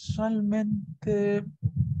 Usualmente,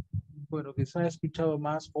 bueno, quizás he escuchado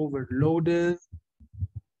más overloaded,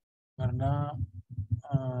 ¿verdad?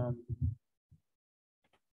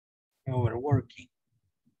 Overworking,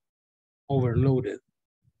 overloaded.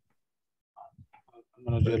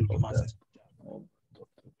 Bueno, yo lo más he escuchado.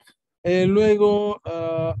 Luego,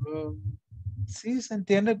 sí se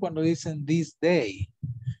entiende cuando dicen this day,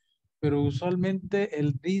 pero usualmente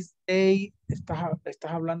el this day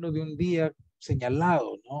estás hablando de un día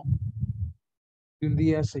señalado, ¿no? De un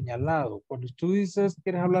día señalado. Cuando tú dices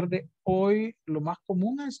quieres hablar de hoy, lo más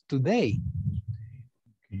común es today.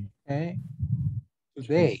 Okay.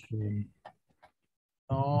 Today. Okay.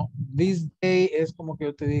 No, this day es como que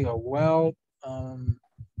yo te diga, well,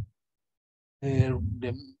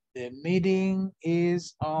 the meeting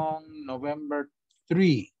is on November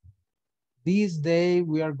 3. This day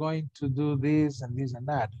we are going to do this and this and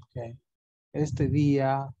that. Okay. Este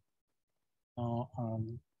día,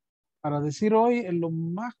 para decir hoy, lo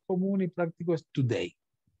más común y práctico es today.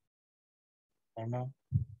 ¿No?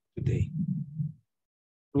 Today.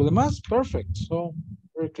 Lo demás, perfect. So,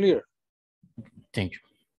 very clear. Thank you.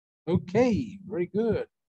 Okay, very good.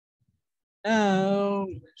 Now,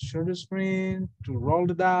 share the screen to roll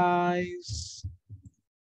the dice.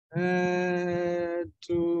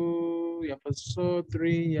 2, ya pasó,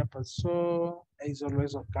 3, ya pasó. Ahí solo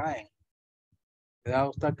esos caen.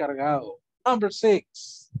 Cuidado, está cargado. Number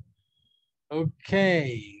 6.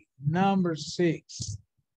 Okay, number 6.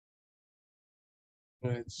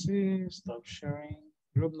 Let's see, stop sharing.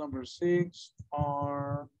 Group number 6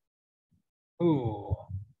 are who?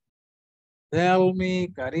 Delmi,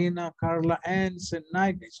 Karina, Carla, and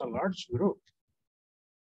Senai. It's a large group.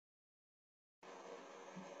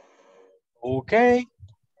 Okay,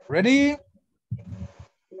 ready?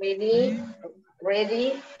 Ready.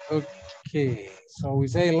 Okay, so we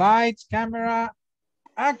say lights, camera,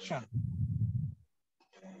 action.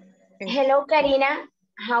 Hello, Karina.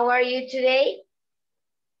 How are you today?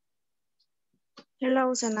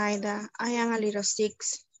 Hello, Zenaida. I am a little sick,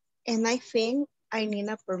 and I think I need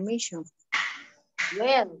a permission.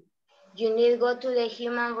 Well, you need to go to the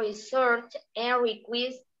human resource and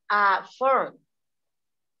request a form.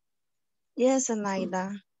 Yes,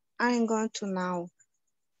 Zenaida. I am going to now.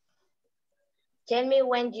 Tell me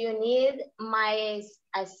when you need my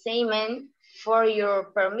assignment for your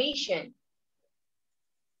permission.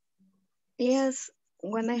 Yes,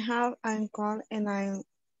 when I have a call in a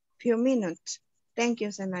few minutes. Thank you,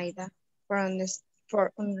 Zenaida,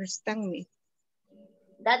 for understanding me.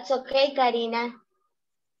 That's okay, Karina.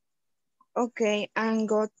 Okay, I'm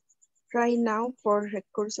going right now for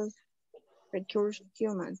recurse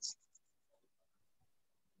humans.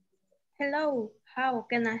 Hello, how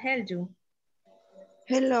can I help you?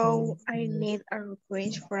 Hello, I need a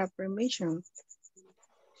request for a permission.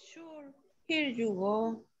 Sure, here you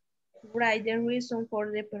go. Write the reason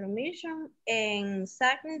for the permission and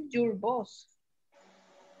sign your boss.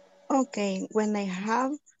 Okay, when I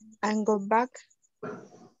have, I go back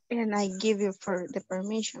and I give you for the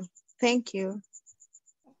permission. Thank you.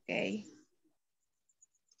 Okay.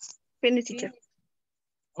 Finish, teacher.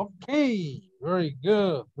 Okay, very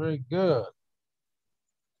good, very good.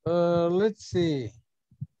 Let's see.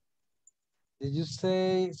 Did you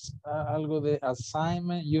say algo de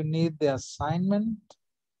assignment? You need the assignment?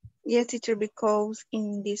 Yes, teacher, because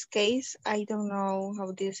in this case, I don't know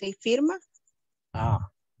how do you say firma. Ajá.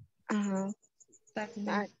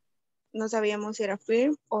 No sabíamos si era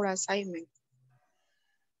firm or assignment.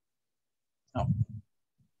 No.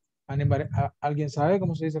 ¿Alguien sabe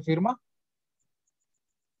cómo se dice firma?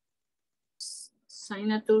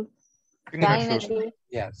 Signature. Signature.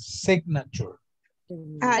 Yeah, signature.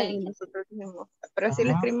 Ay, nosotros mismos. Pero sí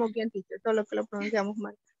lo escribimos bien, teacher, solo que lo pronunciamos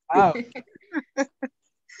mal. Ah,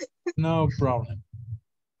 no problem.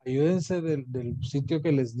 Ayúdense del sitio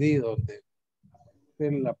que les di, donde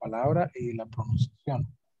la palabra y la pronunciación.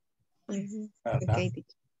 ¿Verdad? Okay,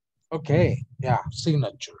 teacher. Ok, ya,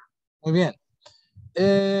 signature. Muy bien.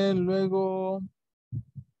 Luego,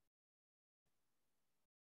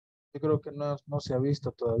 yo creo que no se ha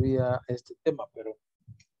visto todavía este tema, pero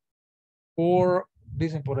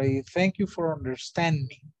dicen por ahí, thank you for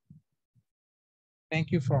understanding. Thank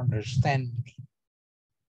you for understanding.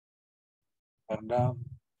 ¿Verdad?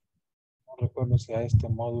 No recuerdo si a este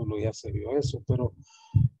módulo ya se vio eso, pero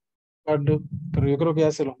yo creo que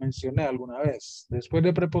ya se los mencioné alguna vez. Después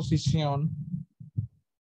de preposición,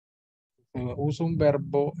 usa un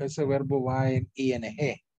verbo, ese verbo va en ing.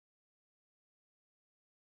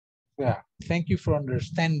 O sea, thank you for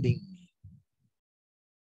understanding me.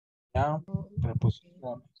 ¿Ya?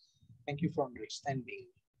 Preposiciones. Thank you for understanding.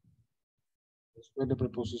 Después de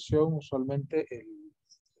preposición, usualmente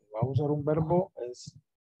va a usar un verbo es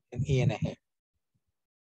en ing.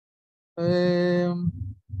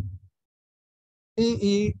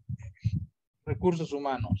 Y recursos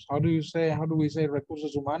humanos. How do we say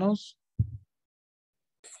recursos humanos?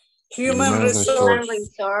 Human resource.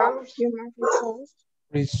 Human resource.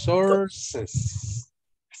 Resources.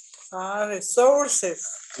 Resources.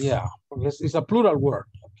 Yeah, because it's a plural word.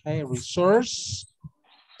 Okay, resource,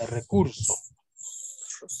 recurso.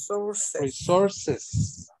 Resources.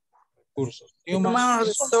 Resources. Recursos. Human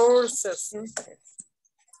resources.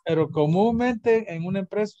 Pero comúnmente en una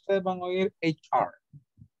empresa ustedes van a oír HR.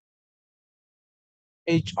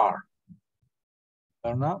 HR.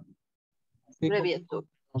 ¿Verdad?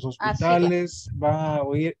 Los hospitales van a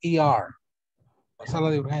oír ER. La sala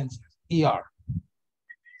de urgencias. ER.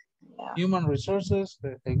 Human resources,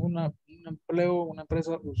 en un empleo, una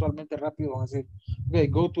empresa, usualmente rápido van a decir, okay,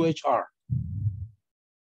 go to HR.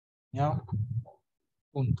 ¿Ya?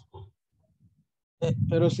 Punto.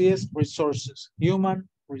 Pero sí es resources. Human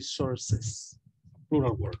resources.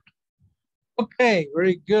 Plural word. Okay,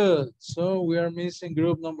 very good. So we are missing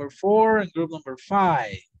group number 4 and group number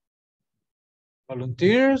 5.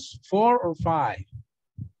 Volunteers, 4 or 5?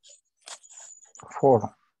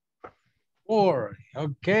 4. 4.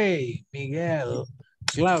 Okay, Miguel,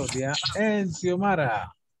 Claudia, and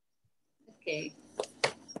Xiomara. Okay.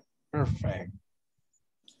 Perfect.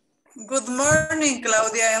 Good morning,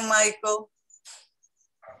 Claudia and Michael.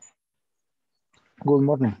 Good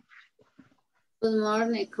morning. Good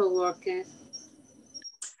morning, coworker.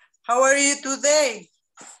 How are you today?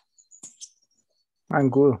 I'm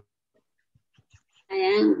good. I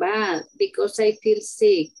am bad because I feel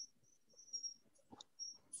sick.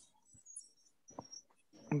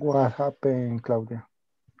 What happened, Claudia?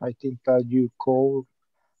 I think that you called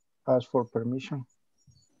us for permission.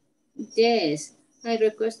 Yes, I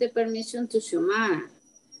requested permission to Xiomara.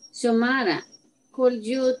 Xiomara, could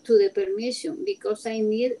you to the permission because I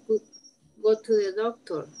need to go to the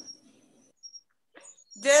doctor.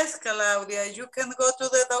 Yes, Claudia, you can go to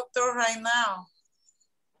the doctor right now.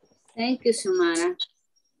 Thank you, Xiomara.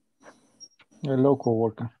 Hello,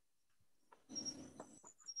 coworker.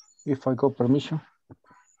 If I got permission?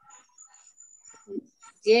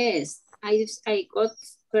 Yes, I got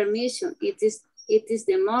permission. It is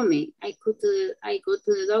the moment I go to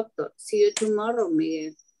the doctor. See you tomorrow,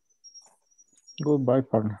 Miguel. Goodbye,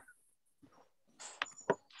 partner.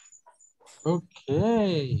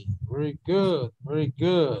 Okay, very good, very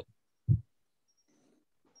good.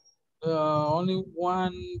 Only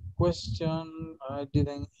one question. I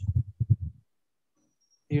didn't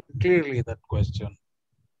hear clearly that question.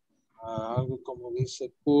 Algo como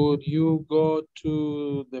dice, could you go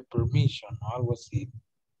to the permission? Algo así.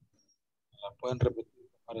 ¿La pueden repetir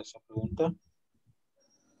para esa pregunta?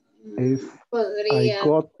 If I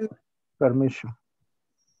got permission.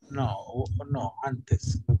 No,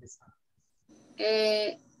 antes.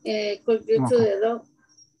 Could you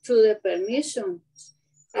to the permission?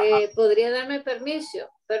 ¿Podría darme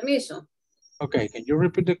permiso? Okay, can you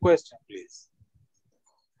repeat the question, please?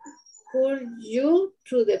 Could you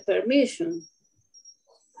to the permission?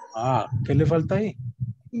 ¿Qué le falta ahí?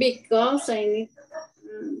 Because I need...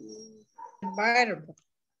 Verb.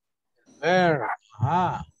 Verb.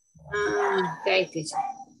 Okay, teacher.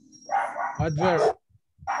 What verb?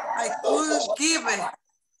 I could give it.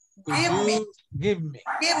 Give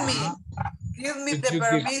me the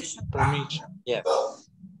permission. Permission, yes.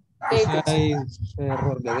 Okay, hay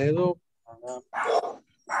error de dedo.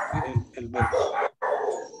 El verbo.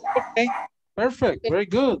 Okay, perfect. Very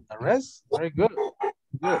good. The rest, very good.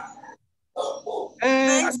 Good.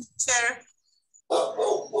 And Thanks, teacher.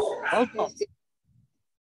 welcome.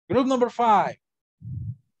 Group number 5.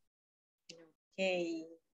 Okay.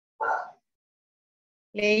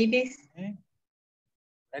 Ladies. Okay.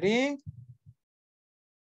 Ready?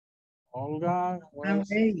 Olga, I'm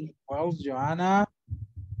ready. Wells, Joanna.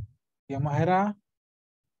 ¿Quién más era?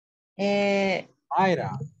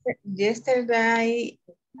 Mayra. Yesterday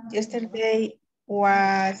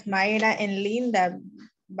was Mayra and Linda,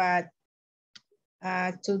 but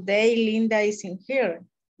today Linda isn't here,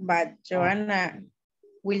 but Joanna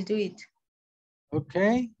will do it.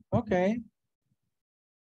 Okay, okay.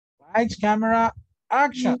 Lights, camera,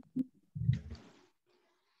 action.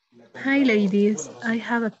 Hi ladies, I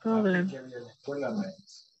have a problem.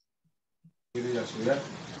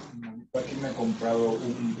 Aquí me he comprado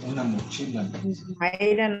una mochila.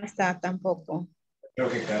 Mayra no está tampoco. Creo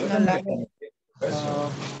que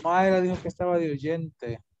Mayra dijo que estaba de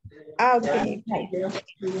oyente. Okay.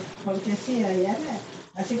 Porque sí,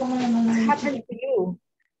 así como what happened to you?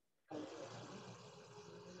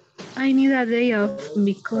 I need a day off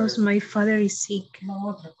because my father is sick.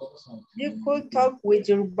 You could talk with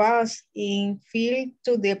your boss and fill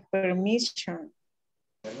to the permission.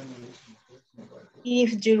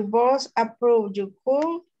 If your boss approves, you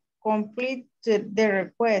could complete the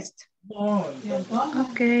request.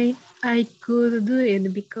 Okay, I could do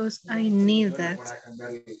it because I need that.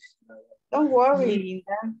 Don't worry,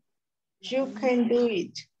 Linda. You can do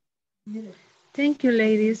it. Thank you,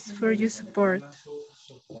 ladies, for your support.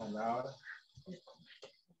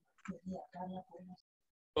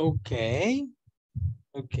 Okay.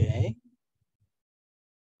 Okay.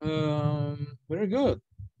 Very good.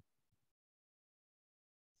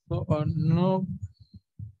 So, no.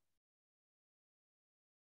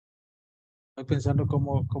 Estoy pensando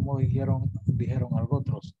cómo dijeron algo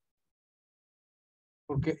otros.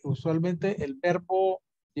 Porque usualmente el verbo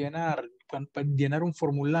llenar, para llenar un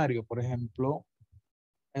formulario, por ejemplo,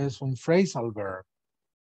 es un phrasal verb,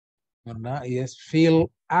 ¿verdad? Y es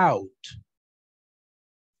fill out.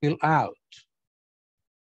 Fill out.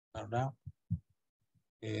 ¿Verdad?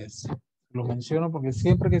 Lo menciono porque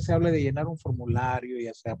siempre que se hable de llenar un formulario,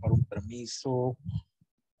 ya sea para un permiso,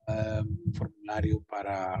 un formulario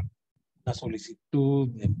para una solicitud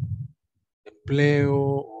de empleo,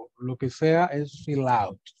 o lo que sea, es fill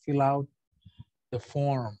out. Fill out the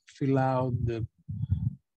form, fill out the,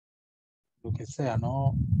 lo que sea,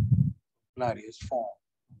 ¿no? Formulario es form.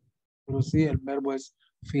 Pero sí, el verbo es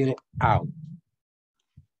fill out.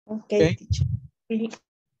 Okay, teacher. Fill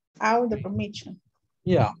out the permission.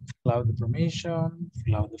 Yeah, fill out the permission,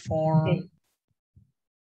 fill out the form, okay.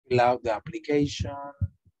 Fill out the application,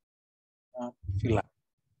 fill out.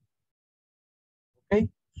 Okay,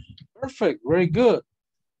 perfect, very good.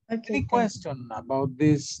 Okay, any question about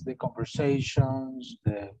this, the conversations,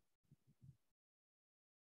 the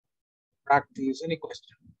practice, any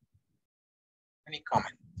question? Any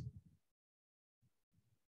comment?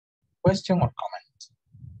 Question or comment?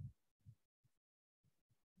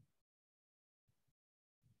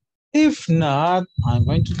 If not, I'm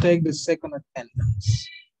going to take the second attendance.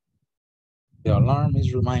 The alarm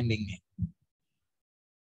is reminding me.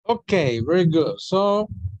 Okay, very good. So,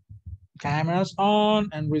 cameras on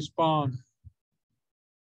and respond.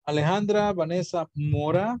 Alejandra Vanessa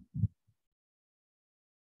Mora.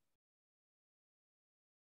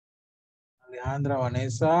 Alejandra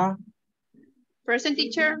Vanessa. Present,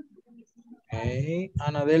 teacher. Okay.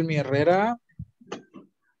 Ana Delmi Herrera.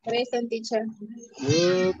 Present, teacher.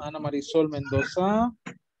 Good. Ana Marisol Mendoza.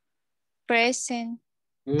 Present.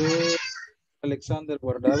 Good. Alexander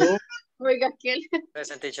Guardado. Oiga, ¿quién?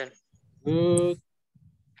 Present, teacher. Good.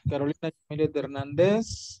 Carolina Milet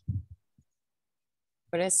Hernández.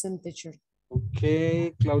 Present, teacher.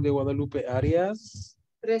 Okay. Claudia Guadalupe Arias.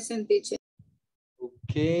 Present, teacher.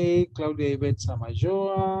 Okay. Claudia Ivette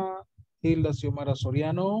Samayoa. Hilda Xiomara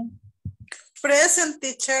Soriano. Present,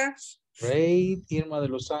 teacher. Great. Irma de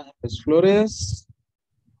Los Ángeles Flores.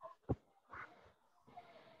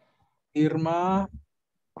 Irma.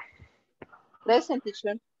 Present,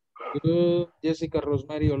 teacher. Good. Jessica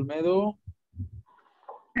Rosemary Olmedo.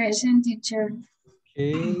 Present, teacher.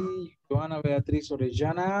 Okay. Joana Beatriz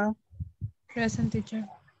Orellana. Present, teacher.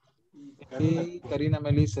 Okay. Karina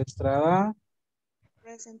Melissa Estrada.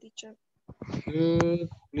 Present, teacher. Good.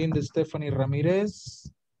 Linda Stephanie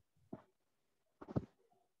Ramírez.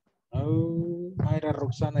 Oh, Mayra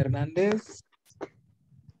Roxana Hernández.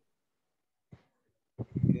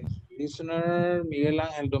 Listener, Miguel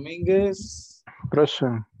Ángel Domínguez.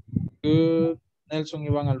 Present. Good. Nelson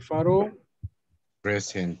Iván Alfaro.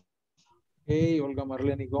 Present. Okay. Olga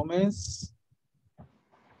Marlene Gómez.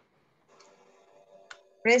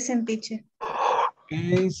 Present, teacher.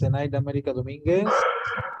 Okay, Zenaida América Domínguez.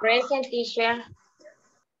 Present, teacher.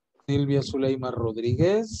 Silvia Zuleima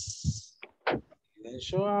Rodríguez. Didn't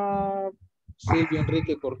show up. Silvia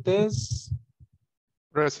Enrique Cortés.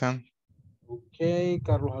 Present. Okay,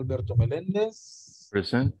 Carlos Alberto Meléndez.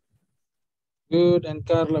 Present. Good, and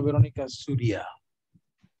Carla Verónica Zuria.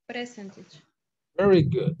 Present, teacher. Very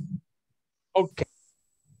good. Okay.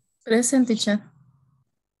 Present, teacher.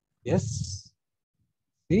 Yes.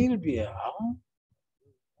 Silvia.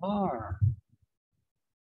 Are.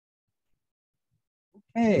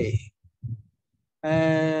 Okay.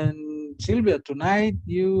 And Silvia, tonight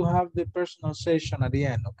you have the personal session at the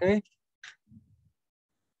end, okay?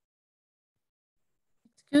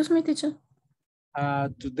 Excuse me, teacher.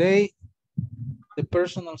 Today, the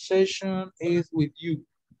personal session is with you at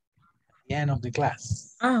the end of the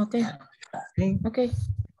class. Ah, okay. Okay. Okay.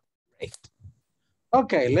 Great.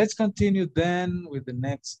 Okay, let's continue then with the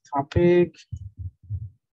next topic,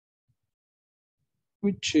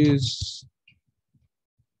 which is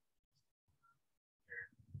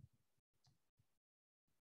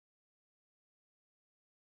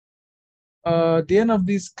at the end of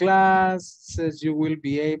this class says you will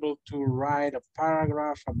be able to write a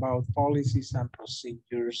paragraph about policies and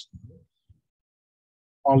procedures.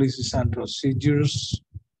 Policies and procedures.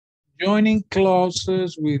 Joining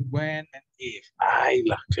clauses with when and if. Ay,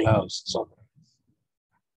 las clauses.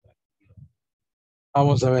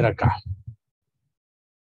 Vamos a ver acá.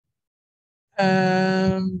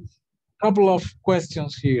 Couple of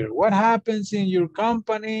questions here. What happens in your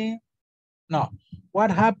company? No. What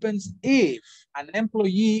happens if an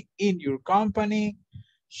employee in your company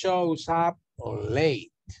shows up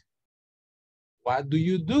late? What do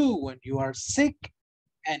you do when you are sick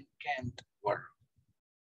and can't work?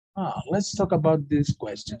 Let's talk about these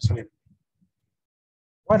questions.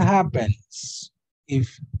 What happens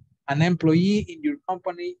if an employee in your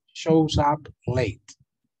company shows up late?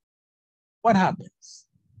 What happens?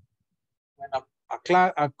 When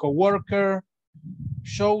a coworker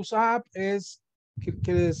shows up es, ¿qué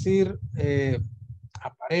quiere decir?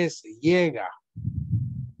 Aparece, llega,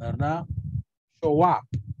 ¿verdad? Show up,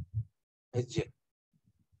 es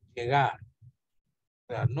llegar.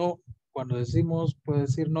 O sea, no, cuando decimos, puede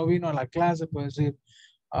decir, no vino a la clase, puede decir,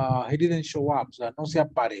 he didn't show up, o sea, no se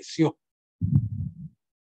apareció.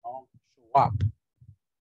 No, show up.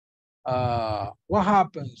 What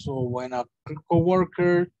happens when a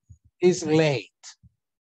coworker is late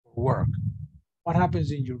for work? What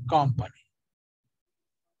happens in your company?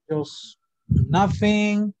 Just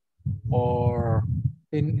nothing, or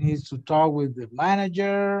it needs to talk with the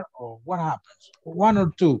manager, or what happens? One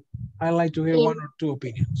or two. I like to hear one or two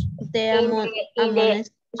opinions.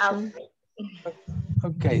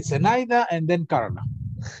 Okay, Zenaida and then Carla.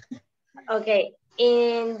 Okay,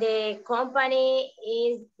 in the company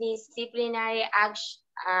is disciplinary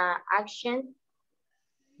action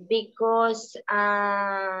because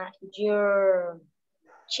your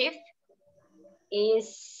chief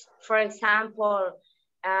is, for example,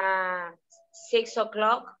 6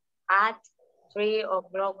 o'clock at 3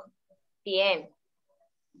 o'clock p.m.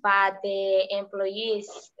 But the employees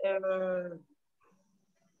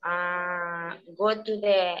go to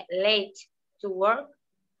the late to work.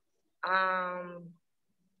 I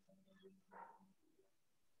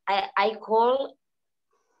call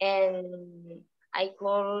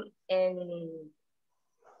and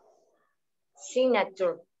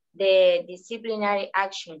signature the disciplinary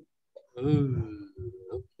action. Ooh,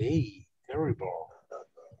 okay, terrible.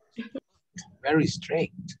 Very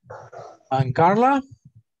strict. And Carla,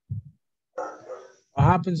 what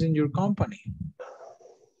happens in your company?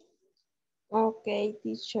 Okay,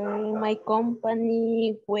 teacher, in my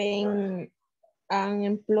company, when an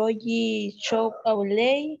employee shows up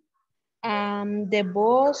late, the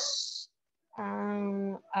boss,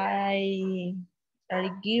 I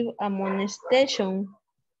give a molestation,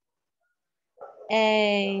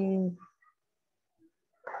 and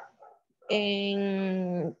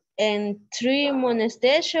 3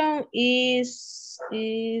 molestation is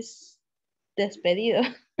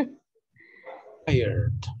despedido.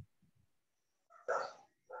 Fired.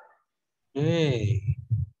 Hey,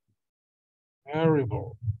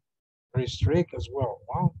 terrible. Very strict as well.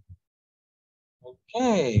 Wow.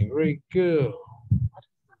 Okay, very good.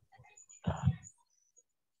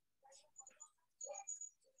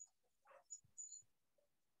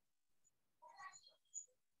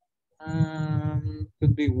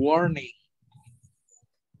 Could be warning.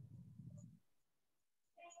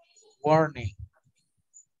 Warning.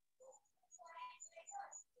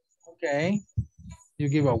 Okay. You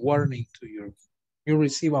give a warning to you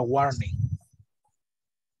receive a warning.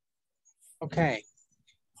 Okay.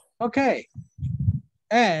 Okay.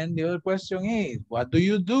 And the other question is, what do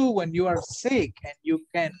you do when you are sick and you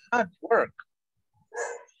cannot work?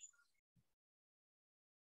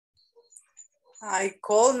 I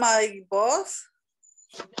call my boss.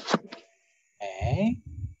 Okay.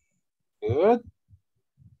 Good.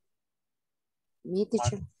 Me,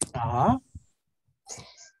 teacher. Uh-huh.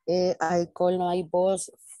 I call my boss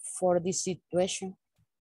for this situation.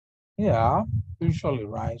 Yeah, usually,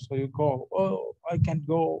 right? So you go, oh, I can't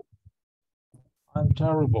go. I'm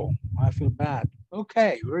terrible. I feel bad.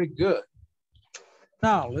 Okay, very good.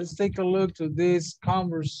 Now, let's take a look to this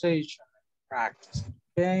conversation practice,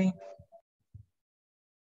 okay?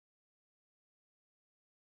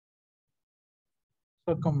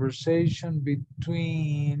 So conversation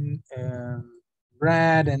between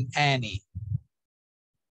Brad and Annie.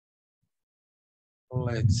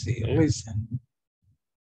 Let's see, listen.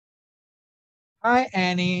 Hi,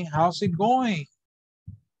 Annie, how's it going?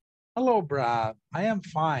 Hello, Brad, I am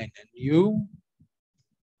fine, and you?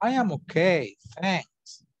 I am okay,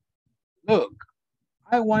 thanks. Look,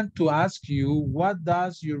 I want to ask you, what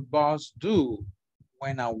does your boss do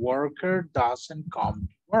when a worker doesn't come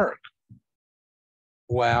to work?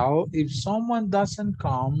 Well, if someone doesn't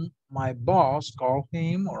come, my boss calls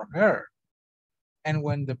him or her. And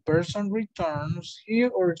when the person returns, he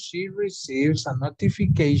or she receives a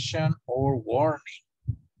notification or warning.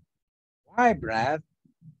 Why, Brad?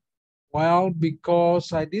 Well,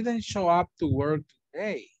 because I didn't show up to work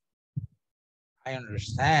today. I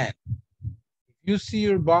understand. If you see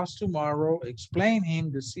your boss tomorrow, explain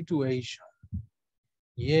him the situation.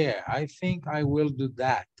 Yeah, I think I will do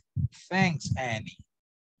that. Thanks, Annie.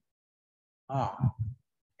 Oh,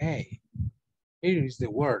 hey, here is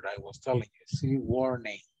the word I was telling you. See,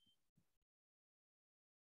 warning.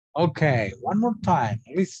 Okay, one more time,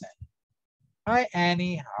 listen. Hi,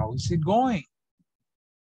 Annie, how is it going?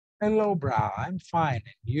 Hello, Brad, I'm fine,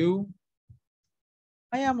 and you?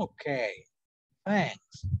 I am okay,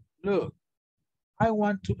 thanks. Look, I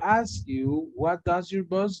want to ask you, what does your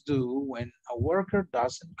boss do when a worker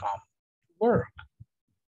doesn't come to work?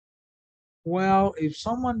 Well, if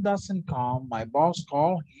someone doesn't come, my boss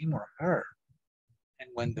calls him or her. And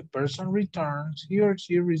when the person returns, he or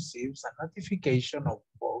she receives a notification of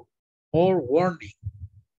or warning.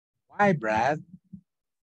 Why, Brad?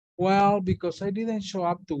 Well, because I didn't show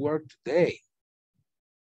up to work today.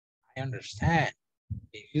 I understand.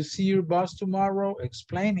 If you see your boss tomorrow,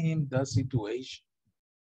 explain him the situation.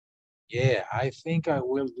 Yeah, I think I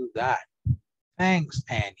will do that. Thanks,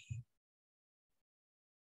 Annie.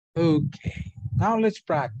 Okay, now let's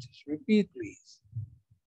practice. Repeat, please.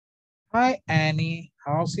 Hi, Annie.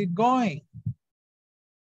 How's it going?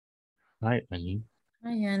 Hi, Annie.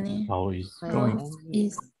 Hi, Annie. How is it How going?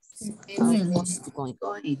 is it going?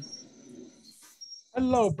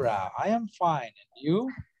 Hello, Brad. I am fine. And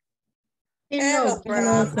you? Hello,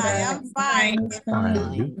 Brad. I am fine. Fine,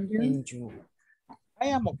 and you? I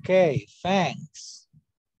am okay, thanks.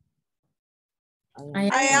 I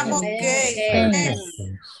am okay. Thanks.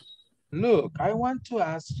 Look, I want to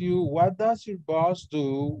ask you, what does your boss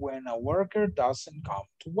do when a worker doesn't come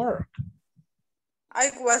to work?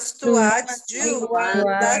 I was to ask you, what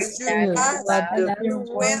does your boss do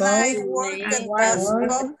when I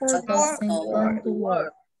doesn't come to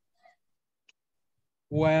work?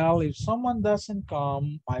 Well, if someone doesn't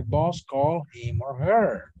come, my boss calls him or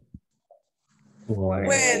her. Well,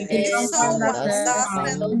 if someone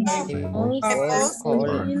doesn't come, my boss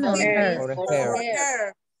calls him or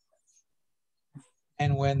her.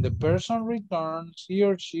 And when the person returns, he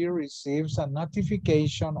or she receives a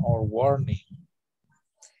notification or warning.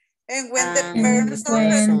 And when the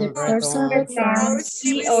person returns,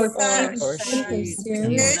 he or she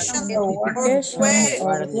receives a notification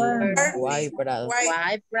or warning. Why, Brad?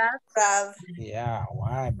 Yeah,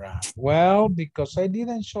 why, Brad? Well, because I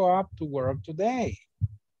didn't show up to work today.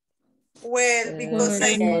 Well, because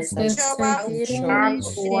I didn't show up to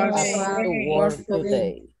work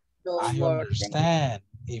today. I understand.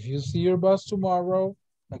 If you see your boss tomorrow,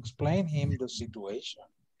 explain him the situation.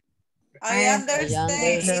 I understand.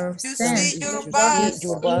 If you see your boss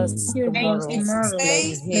tomorrow,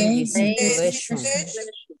 explain him the situation.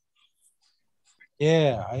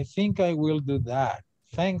 Yeah, I think I will do that.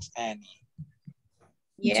 Thanks, Annie.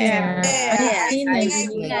 Yeah, I think I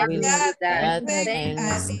will do do that. that.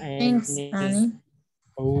 Thanks, Annie.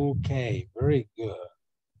 Okay, very good.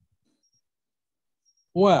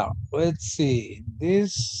 Well, let's see.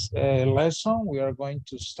 This lesson, we are going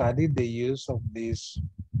to study the use of these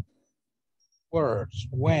words,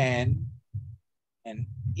 when and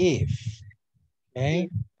if, okay?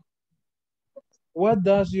 What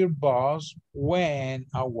does your boss when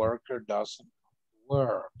a worker doesn't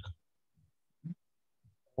work?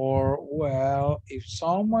 Or, well, if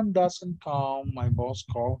someone doesn't come, my boss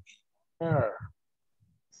calls her.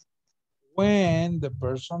 When the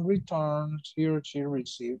person returns, he or she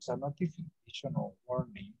receives a notification or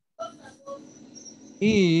warning.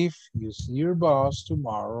 If you see your boss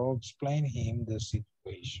tomorrow, explain him the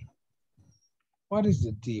situation. What is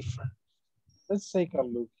the difference? Let's take a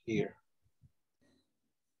look here.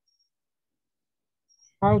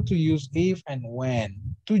 How to use if and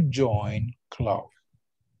when to join clause.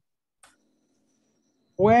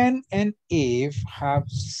 When and if have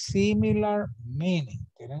similar meaning.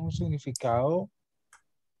 Tienen un significado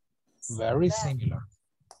very similar.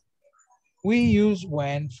 We use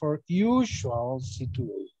when for usual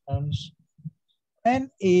situations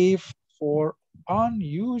and if for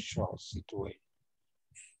unusual situations.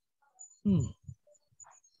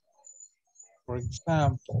 For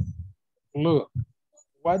example, look,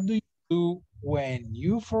 what do you do when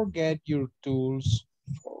you forget your tools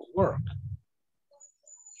for work?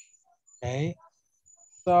 Okay,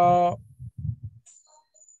 so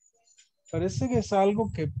parece que es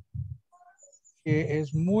algo que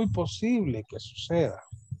es muy posible que suceda.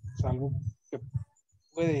 Es algo que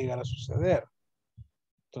puede llegar a suceder.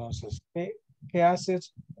 Entonces, ¿qué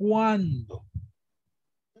haces cuando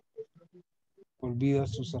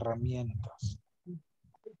olvidas tus herramientas?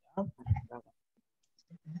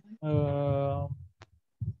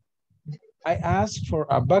 I ask for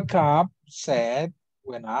a backup set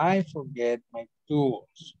when I forget my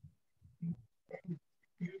tools.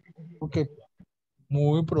 Porque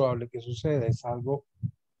muy probable que suceda, es algo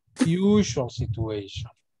usual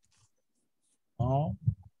situation. ¿No?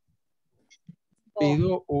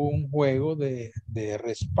 Pido un juego de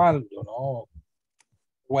respaldo, ¿no?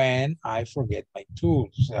 When I forget my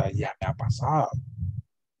tools, o sea, ya me ha pasado.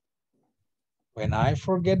 When I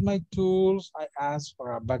forget my tools, I ask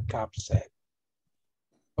for a backup set.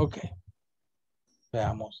 Ok.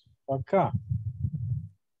 Veamos acá.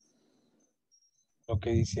 Lo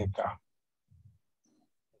que dice acá.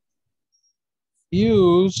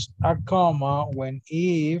 Use a comma when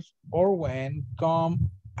if or when come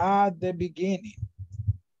at the beginning.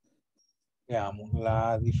 Veamos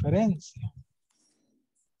la diferencia.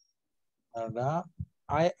 ¿Verdad?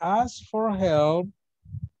 I ask for help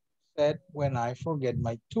said when I forget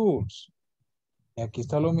my tools. Y aquí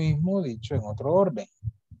está lo mismo dicho en otro orden.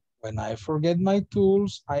 When I forget my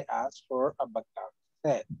tools, I ask for a backup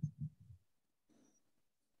set.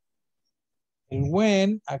 El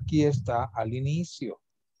when aquí está al inicio.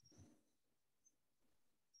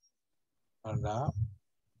 ¿Verdad?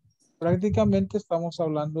 Prácticamente estamos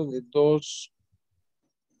hablando de dos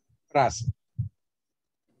frases.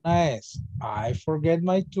 Una es, I forget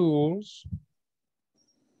my tools.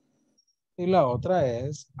 Y la otra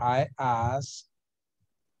es, I ask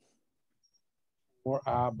for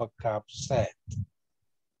a backup set.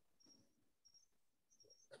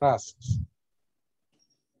 Frases.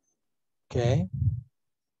 Ok.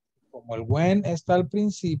 Como el when está al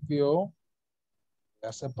principio, voy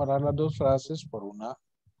a separar las dos frases por una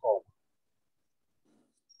coma.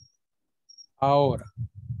 Ahora,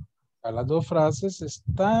 las dos frases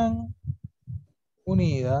están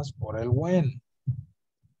unidas por el when.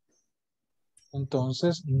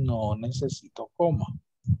 Entonces, no necesito coma.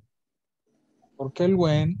 Porque el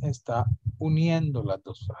when está uniendo las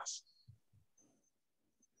dos frases.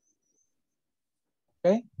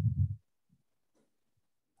 ¿Ok?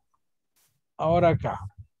 Ahora acá.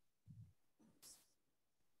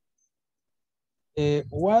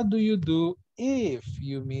 What do you do if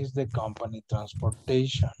you miss the company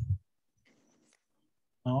transportation?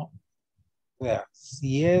 ¿No? O sea,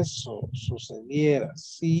 si eso sucediera,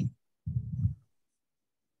 si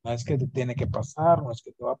no es que te tiene que pasar, no es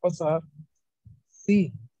que te va a pasar,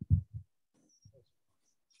 sí.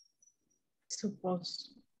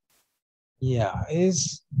 Suppose. Yeah,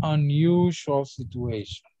 it's unusual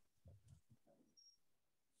situation.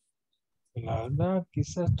 La verdad,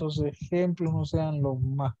 quizás estos ejemplos no sean los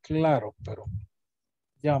más claros, pero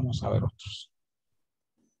ya vamos a ver otros.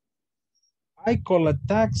 I call a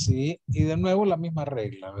taxi y de nuevo la misma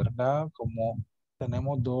regla, ¿verdad? Como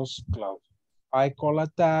tenemos dos cláusulas. I call a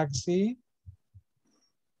taxi.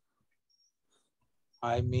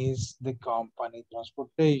 I miss the company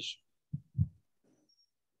transportation.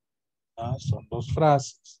 Son dos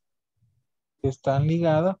frases que están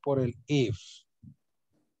ligadas por el if.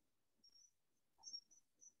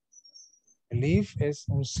 El if es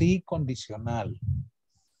un sí condicional.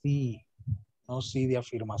 Sí, no sí de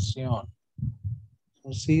afirmación.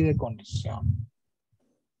 Un sí de condición.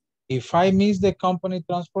 If I miss the company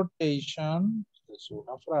transportation, es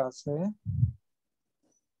una frase,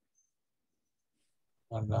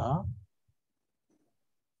 ¿verdad?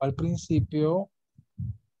 Al principio,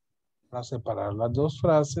 para separar las dos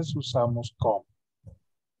frases, usamos come.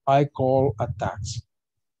 I call a taxi.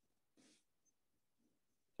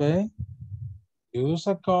 Okay. Use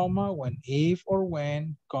a comma when if or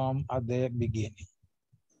when come at the beginning.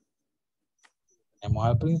 Tenemos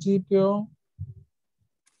al principio,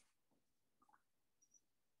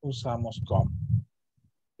 usamos come.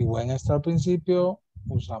 Y when está al principio,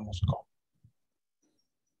 usamos come.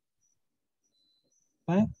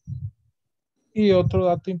 Okay. Y otro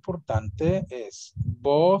dato importante es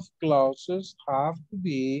both clauses have to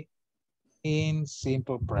be in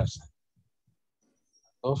simple present.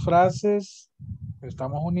 Dos frases que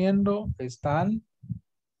estamos uniendo están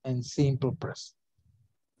en simple present.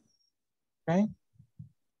 Okay.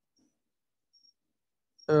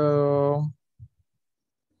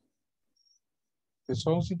 Que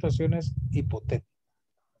son situaciones hipotéticas.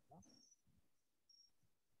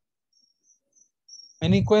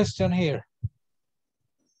 Any question here?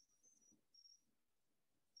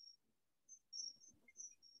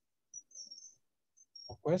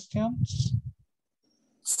 No questions?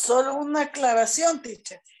 Solo una aclaración,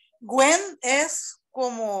 teacher. When es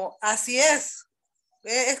como así es.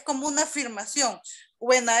 Es como una afirmación.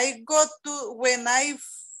 When I go to,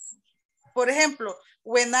 por ejemplo,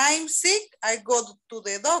 when I'm sick, I go to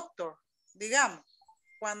the doctor. Digamos,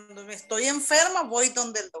 cuando me estoy enferma, voy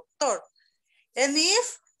donde el doctor. And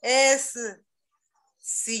if es,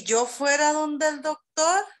 si yo fuera donde el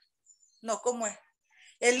doctor, no, ¿cómo es?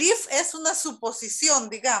 El if es una suposición,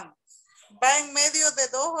 digamos. Va en medio de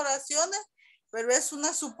dos oraciones, pero es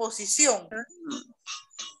una suposición.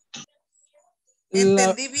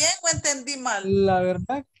 ¿Entendí bien o entendí mal? La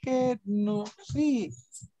verdad que no, sí,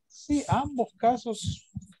 ambos casos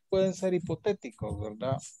pueden ser hipotéticos,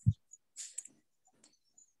 ¿verdad?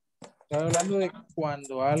 Estoy hablando de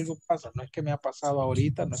cuando algo pasa, no es que me ha pasado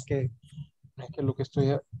ahorita, no es que lo que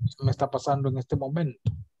me está pasando en este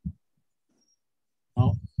momento.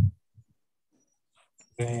 ¿No?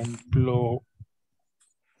 Por ejemplo,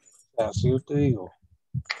 así yo te digo,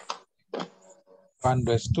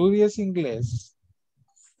 cuando estudies inglés,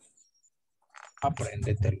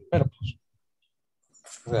 apréndete los verbos.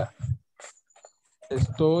 O sea,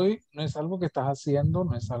 no es algo que estás haciendo,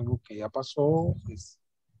 no es algo que ya pasó, es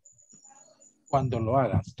cuando lo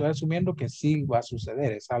hagas. Estoy asumiendo que sí va a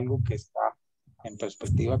suceder, es algo que está en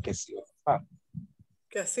perspectiva que sí va a pasar.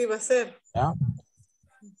 Que así va a ser. ¿Ya?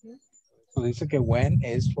 Eso dice que when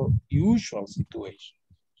es for usual situation.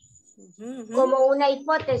 Como una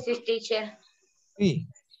hipótesis, teacher. Sí.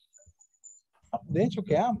 De hecho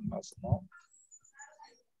que ambas, ¿no?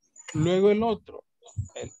 Luego el otro,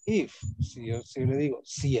 el if. Si yo le digo,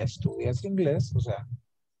 si estudias inglés, o sea,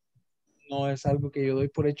 no es algo que yo doy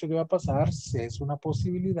por hecho que va a pasar, si es una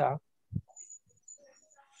posibilidad.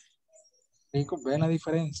 ¿Ven la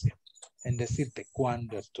diferencia en decirte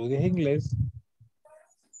cuando estudias inglés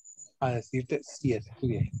a decirte si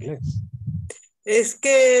estudias inglés? Es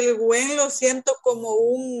que el when lo siento como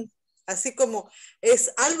así como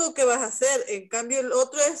es algo que vas a hacer. En cambio el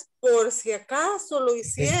otro es por si acaso lo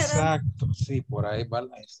hiciera. Exacto, sí, por ahí va,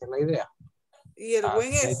 esa es la idea. Y el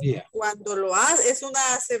when es cuando lo hace, es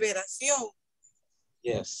una aseveración.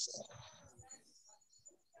 Yes.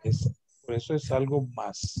 Por eso es algo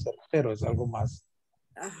más certero, es algo más.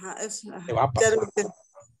 Ajá, que va a pasar.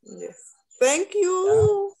 Yes. Thank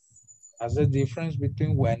you. That's the difference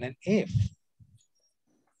between when and if.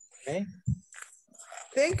 Okay.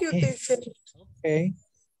 Thank you, teacher. Okay.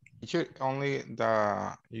 Teacher, only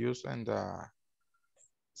the use and the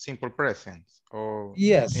simple present, or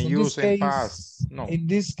yes, in use this and case, past? No. In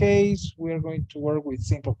this case, we are going to work with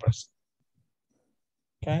simple present.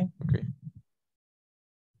 Okay. Okay.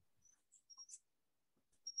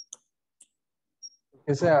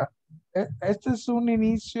 O sea, este es un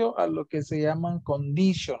inicio a lo que se llaman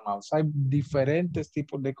conditionals. Hay diferentes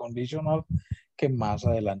tipos de conditionals que más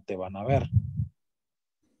adelante van a ver.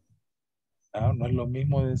 No es lo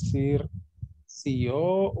mismo decir, si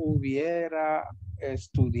yo hubiera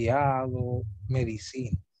estudiado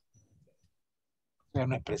medicina. O sea,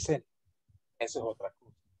 no es presente. Eso es otra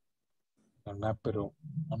cosa. ¿Verdad? Pero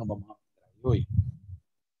no nos vamos a meter ahí hoy.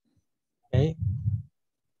 ¿Ok?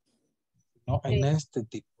 No, en este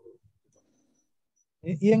tipo.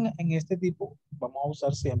 Y en este tipo vamos a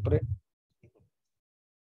usar siempre.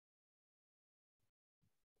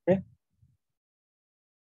 ¿Ok?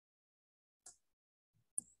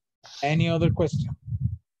 Any other question?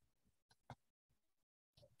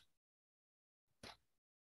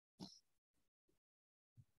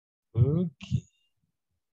 Okay.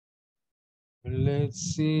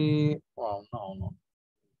 Let's see. Well, no.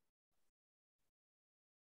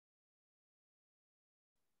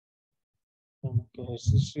 ¿Qué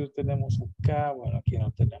ejercicio tenemos acá? Bueno, aquí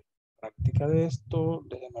no tenemos práctica de esto.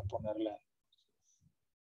 Déjenme ponerla.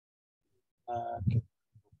 Aquí.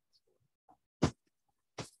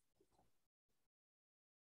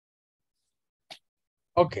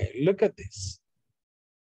 Okay, look at this.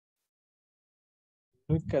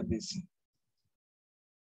 Look at this.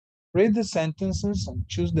 Read the sentences and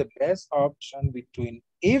choose the best option between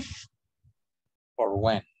if or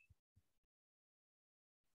when.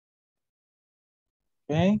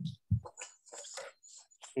 Okay.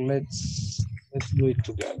 Let's do it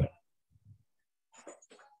together.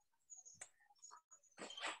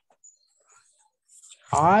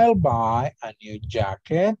 I'll buy a new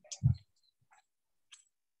jacket.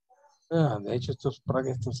 De hecho, estos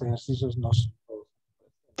ejercicios no son.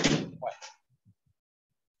 Bueno.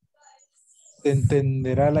 Se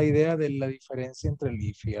entenderá la idea de la diferencia entre el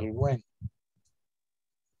if y el when.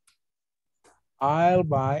 I'll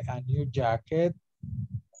buy a new jacket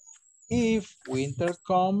if winter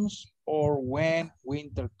comes or when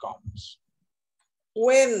winter comes.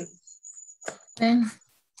 When.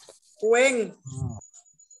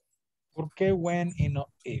 ¿Por qué when y no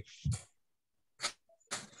if?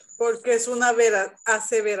 Porque es una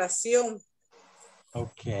aseveración.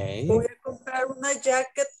 Ok. Voy a comprar una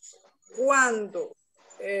jacket cuando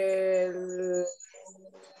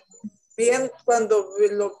cuando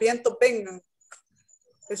los vientos vengan.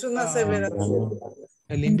 Es una aseveración.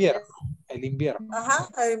 El invierno. Ajá,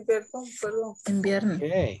 el invierno, perdón. Invierno. Ok.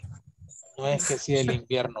 No es que si el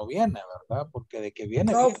invierno viene, ¿verdad? Porque de que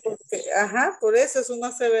viene, no, viene. porque, ajá, por eso es una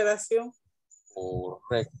aseveración.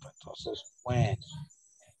 Correcto. Entonces, when.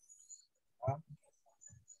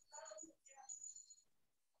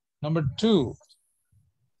 Number 2.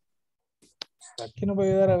 Aquí nos va a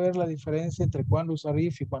ayudar a ver la diferencia entre cuándo usar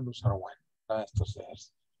if y cuándo usar when. Para estos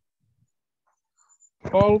ejercicios.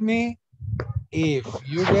 Call me if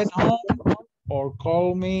you get home or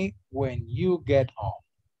call me when you get home.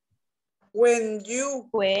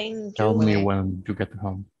 Tell me when you get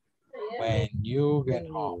home. When you get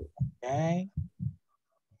home. Okay.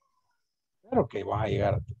 Pero que vas a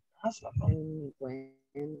llegar a tu casa, ¿no?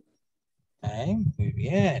 Okay, muy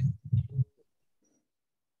bien.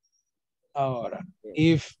 Ahora,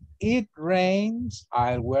 if it rains,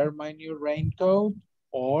 I'll wear my new raincoat,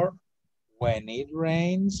 or when it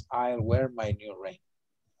rains, I'll wear my new rain.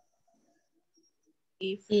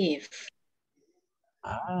 If.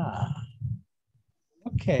 Ah,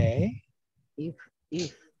 okay. If.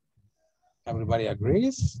 Everybody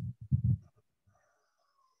agrees?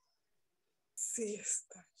 Sí,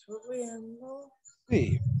 está lloviendo.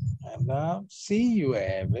 Sí, ¿verdad? Sí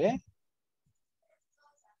llueve.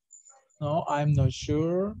 No, I'm not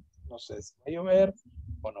sure. No sé si va a llover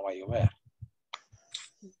o no va a llover.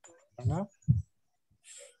 ¿Verdad?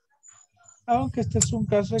 Aunque este es un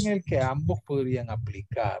caso en el que ambos podrían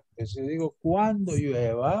aplicar. Pues si digo cuando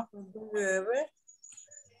llueva,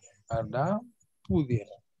 ¿verdad?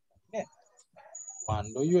 Pudiera. Bien.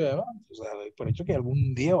 Cuando llueva, o sea, doy por hecho que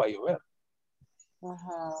algún día va a llover.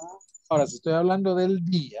 Ajá. Ahora, si estoy hablando del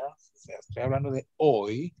día, o sea, estoy hablando de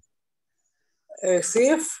hoy. Sí,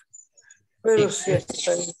 pero sí,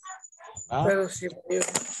 ¿verdad? pero sí, pero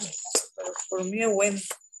por mí es bueno.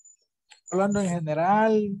 Hablando en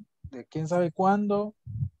general, de quién sabe cuándo,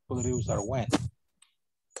 podría usar when.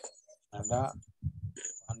 ¿Verdad?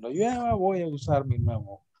 Cuando llueva voy a usar mi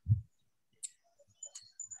nuevo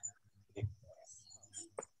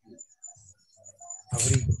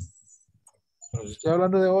abrigo. Pero si estoy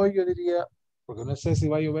hablando de hoy, yo diría, porque no sé si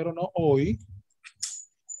va a llover o no hoy,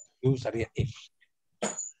 yo usaría if.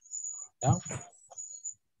 ¿Ya?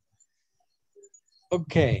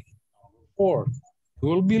 Okay. 4. You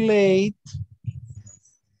will be late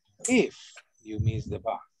if you miss the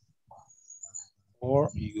bus. Or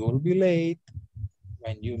you will be late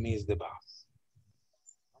when you miss the bus.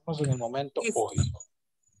 Vamos en el momento hoy.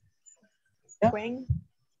 ¿Ya? When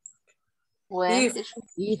If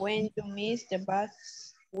you miss the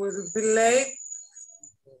bus. will be late.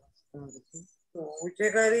 Tú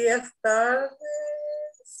llegarías tarde.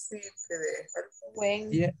 Sí, te deja.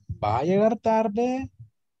 Va a llegar tarde.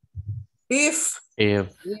 If.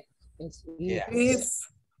 Yes.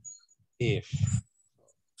 If.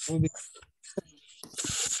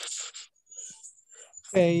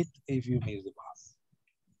 Late if you miss the bus.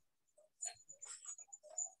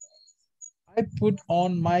 I put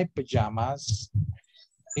on my pajamas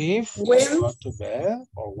if I go to bed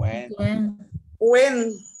or when.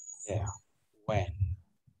 When. Yeah, when.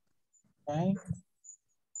 Okay.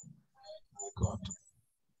 Good.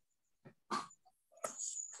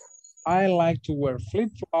 I like to wear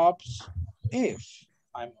flip-flops if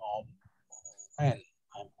I'm home. When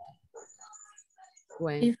I'm home.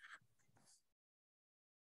 When.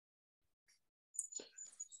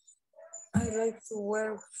 I like to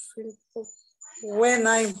wear flip-flops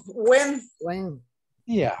when.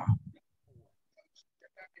 Yeah.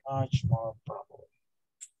 Much more probable.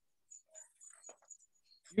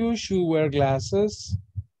 You should wear glasses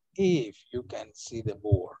if you can see the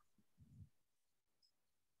board.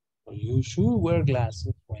 So you should wear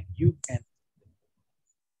glasses when you can.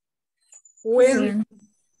 When.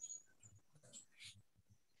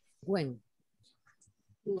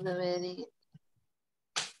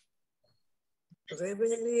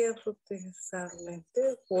 Debería utilizar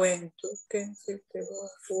lentes. When. You can see the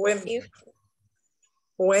board.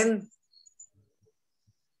 When.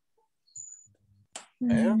 ¿Qué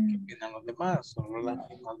opinan los demás? Solo las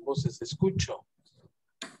mismas voces escucho.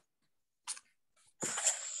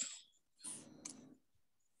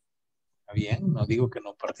 Está bien, no digo que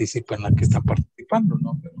no participe en la que está participando,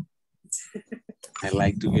 ¿no? Pero I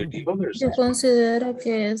like to hear the others. Yo considero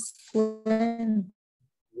que es when.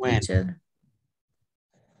 When.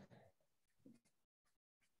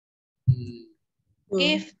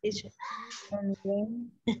 If, teacher.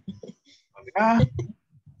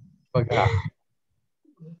 Acá.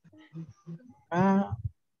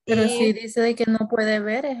 Pero si dice de que no puede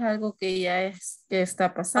ver, es algo que ya es, que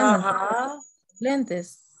está pasando. Ajá.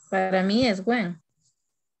 Lentes. Para mí es when.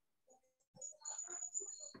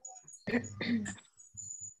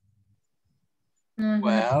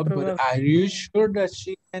 Well, but are you sure that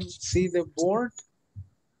she can see the board?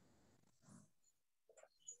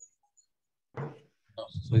 No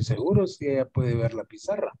estoy seguro si ella puede ver la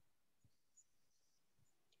pizarra.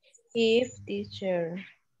 If, teacher.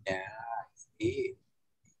 Yeah, sí.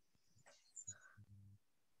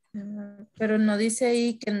 Pero no dice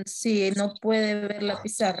ahí que si no puede ver la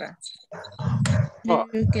pizarra. Oh,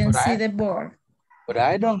 You can see the board. But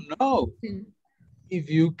I don't know if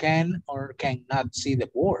you can or cannot see the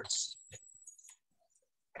boards.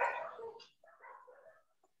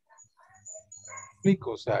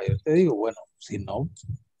 Explico, o sea, yo te digo, bueno, si no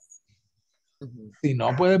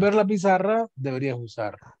puedes ver la pizarra, deberías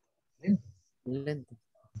usar lente.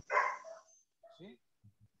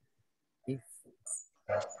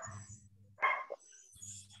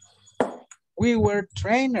 We were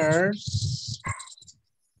trainers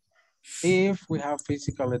if we have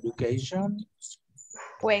physical education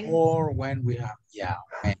or when we have,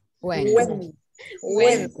 When.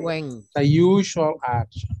 The usual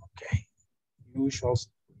action, okay. Usual.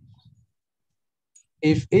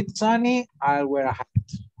 If it's sunny, I'll wear a hat.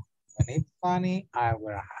 When it's sunny, I'll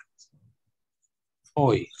wear a hat.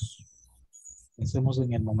 Hoy. Pensemos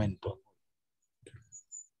en el momento.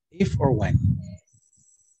 If or when?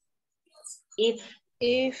 If.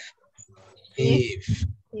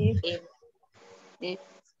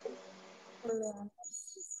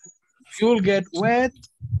 You'll get wet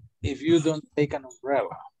if you don't take an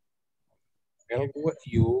umbrella.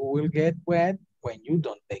 You will get wet when you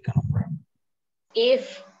don't take an umbrella.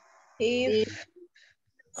 If.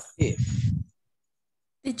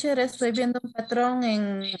 Teacher, estoy viendo un patrón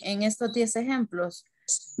en estos 10 ejemplos.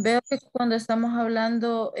 Veo que cuando estamos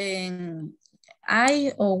hablando en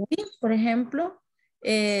I o we, por ejemplo,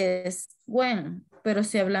 es when. Pero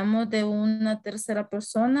si hablamos de una tercera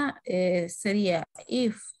persona, sería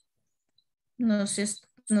if. No sé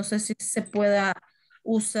si se pueda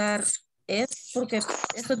usar es, porque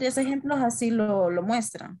estos 10 ejemplos así lo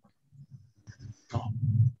muestran.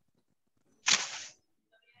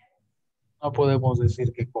 No podemos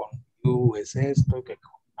decir que con you es esto, que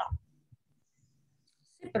con no.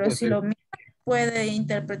 Sí, pero si lo mismo puede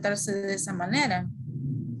interpretarse de esa manera.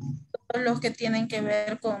 Todos los que tienen que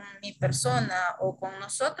ver con mi persona o con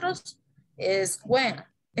nosotros es when.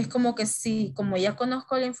 Es como que si, como ya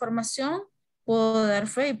conozco la información, puedo dar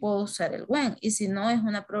fe y puedo usar el when. Y si no, es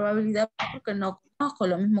una probabilidad porque no conozco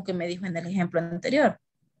lo mismo que me dijo en el ejemplo anterior.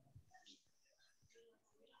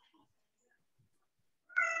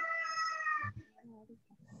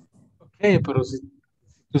 Ok, pero si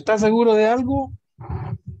tú estás seguro de algo,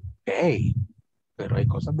 ok. Pero hay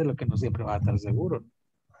cosas de las que no siempre vas a estar seguro.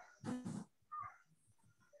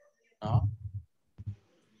 ¿No?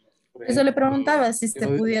 Eso le preguntaba si se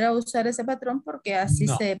pudiera usar ese patrón porque así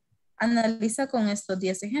se analiza con estos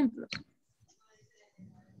 10 ejemplos.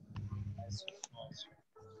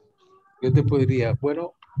 Yo te podría,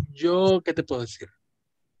 bueno, yo, ¿qué te puedo decir?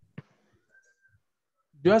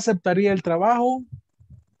 Yo aceptaría el trabajo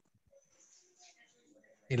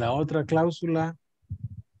y la otra cláusula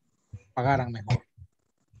pagaran mejor.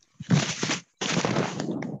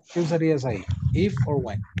 ¿Qué usarías ahí? If or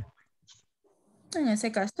when. En ese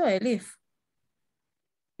caso, el if.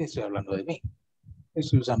 Estoy hablando de mí.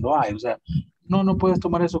 Estoy usando I. O sea, no puedes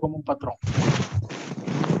tomar eso como un patrón.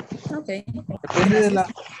 Ok. Depende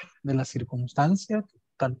de la circunstancia,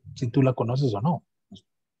 si tú la conoces o no.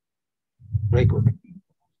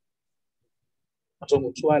 No son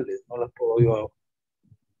usuales, no las puedo yo.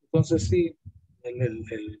 Entonces sí,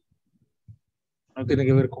 no tiene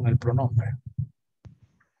que ver con el pronombre.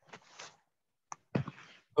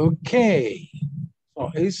 Ok.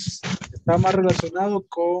 So, está más relacionado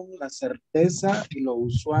con la certeza y lo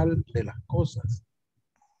usual de las cosas.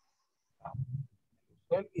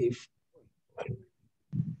 Well, if.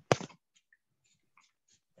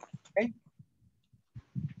 Okay.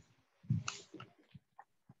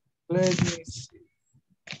 Let me see.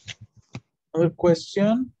 Another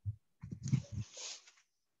question.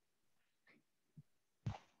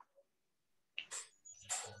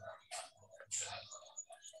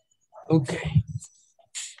 Okay.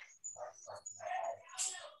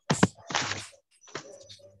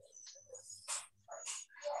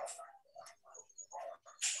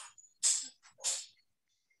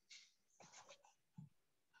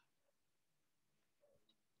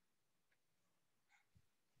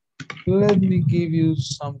 Let me give you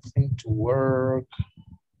something to work.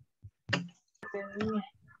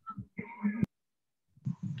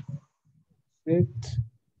 It.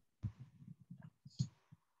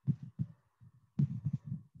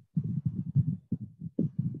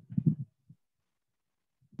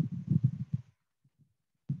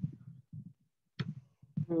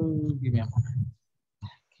 Give me a moment.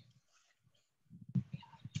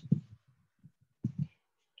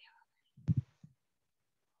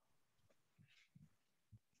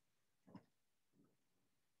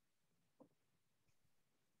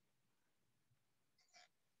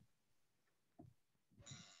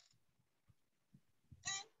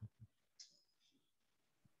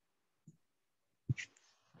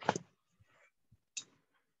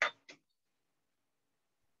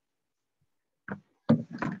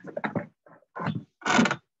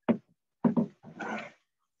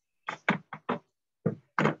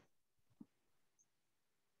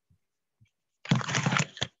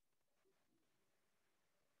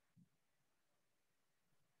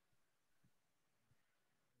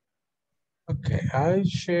 Okay, I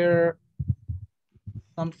share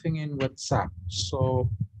something in WhatsApp, so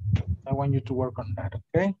I want you to work on that,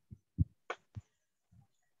 okay?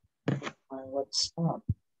 My WhatsApp.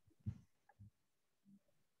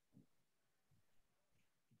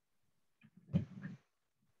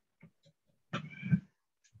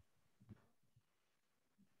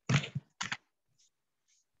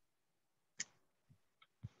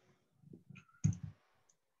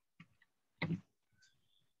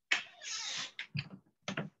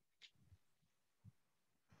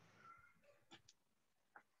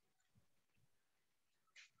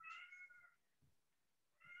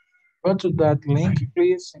 Go to that link,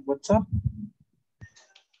 please, in WhatsApp.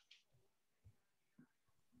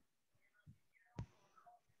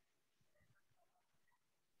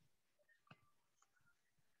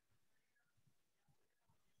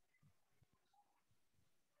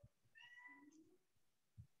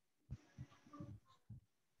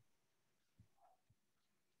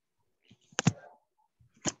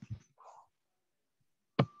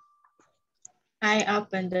 I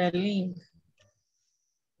opened the link.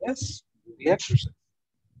 Yes, the exercise.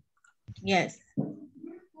 Yes.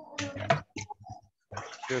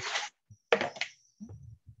 Yes.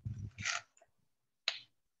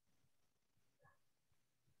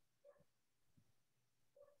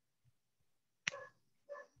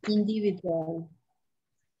 Individual.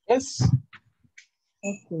 Yes.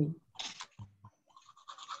 Okay.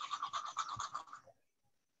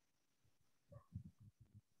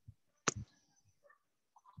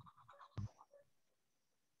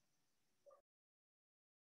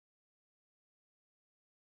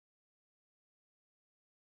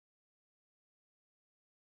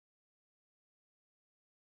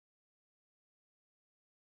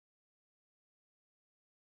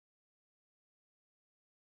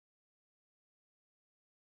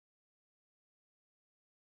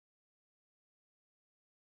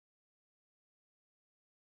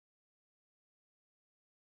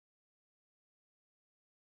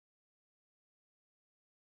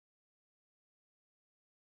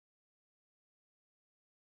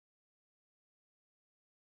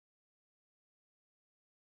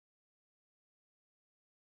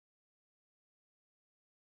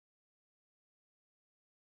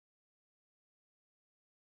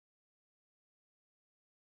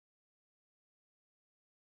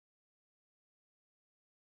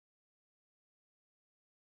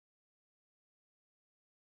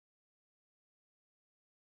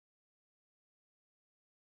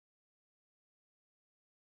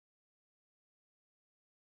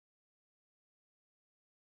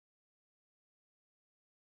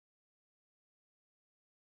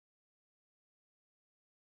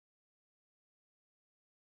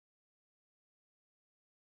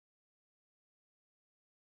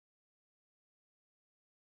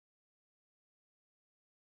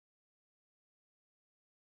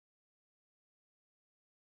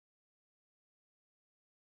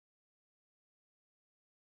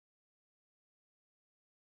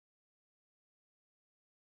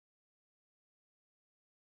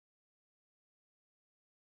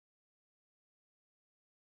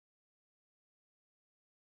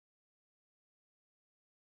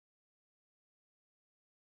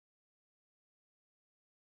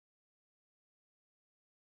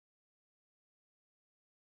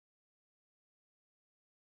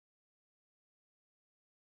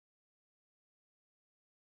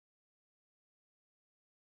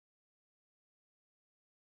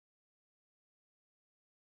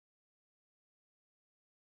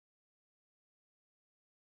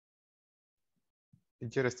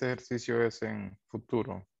 Teacher, este ejercicio es en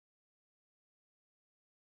futuro.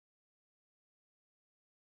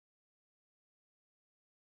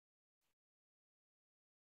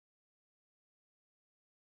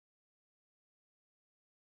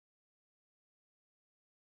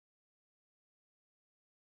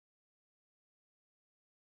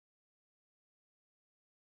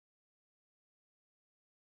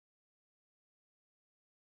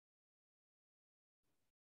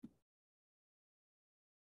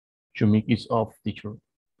 Your mic is off, teacher.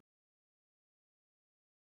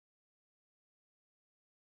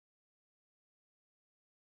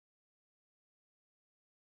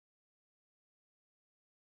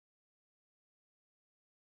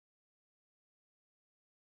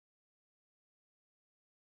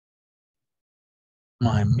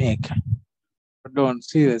 My mic. Perdón,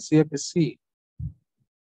 sí, decía que sí.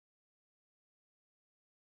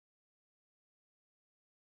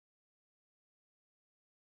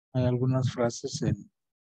 Hay algunas frases en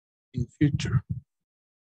future.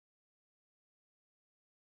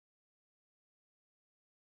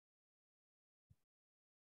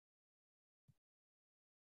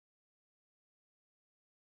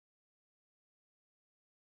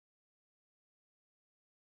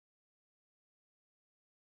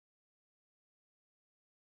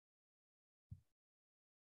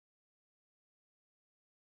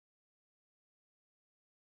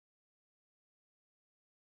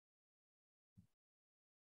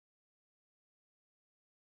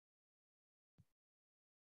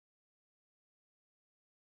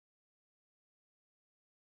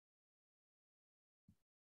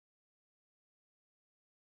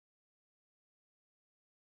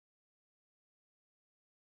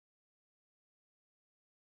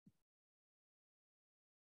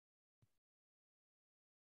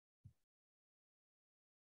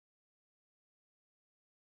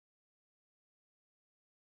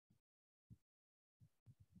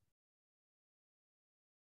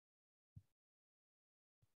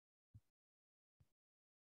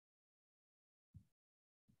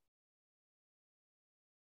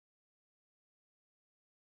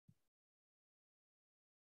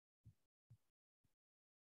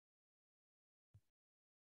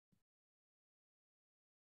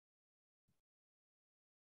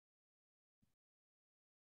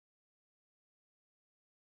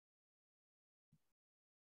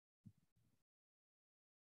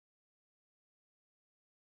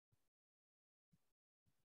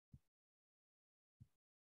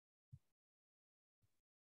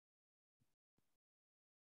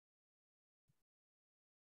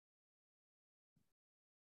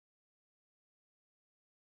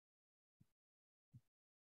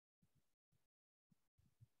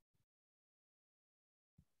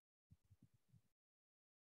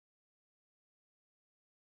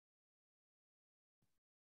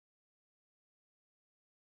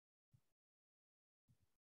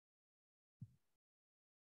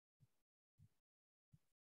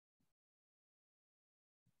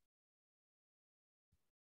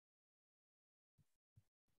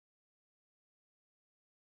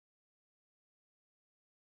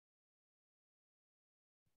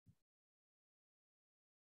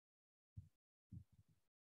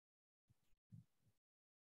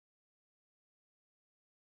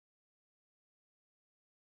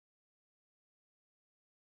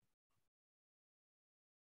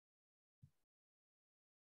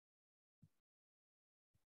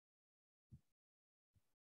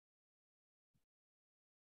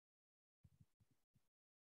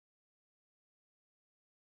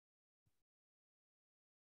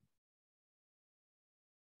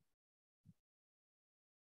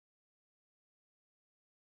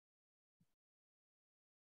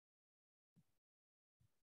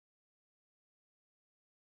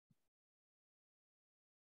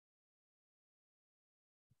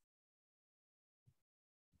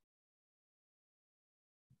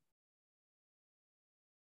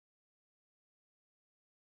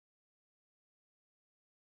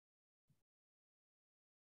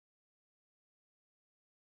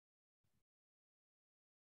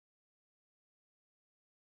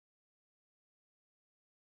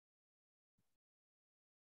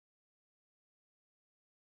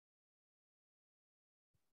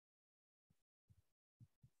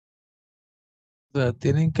 O sea,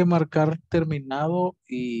 tienen que marcar terminado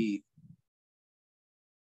y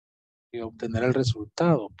obtener el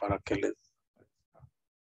resultado para que les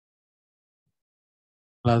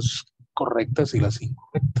las correctas y las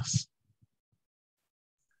incorrectas.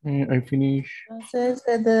 I finish. Entonces,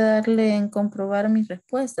 es de darle en comprobar mis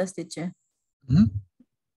respuestas, teacher.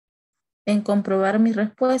 En comprobar mis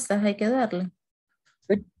respuestas hay que darle.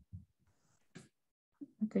 Sí.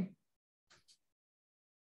 Ok.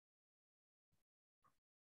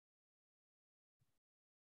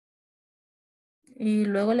 Y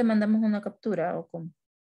luego le mandamos una captura o cómo.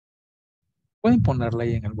 Pueden ponerla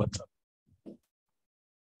ahí en el WhatsApp.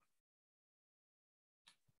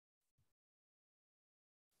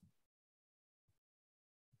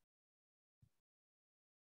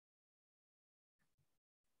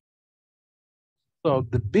 So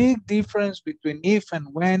the big difference between if and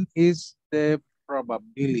when is the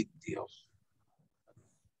probability of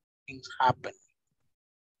things happening.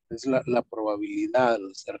 Es la probabilidad,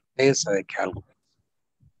 la certeza de que algo.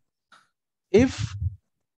 If,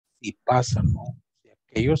 si pasa, ¿no? Si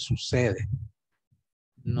aquello sucede,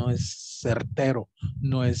 no es certero,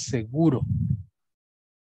 no es seguro.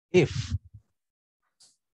 If,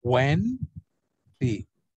 when, sí,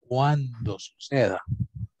 cuando suceda,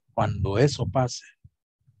 cuando eso pase,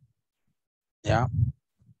 ¿ya?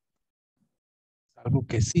 Algo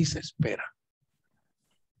que sí se espera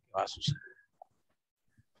que va a suceder.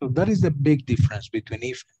 So that is the big difference between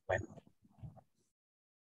if and when.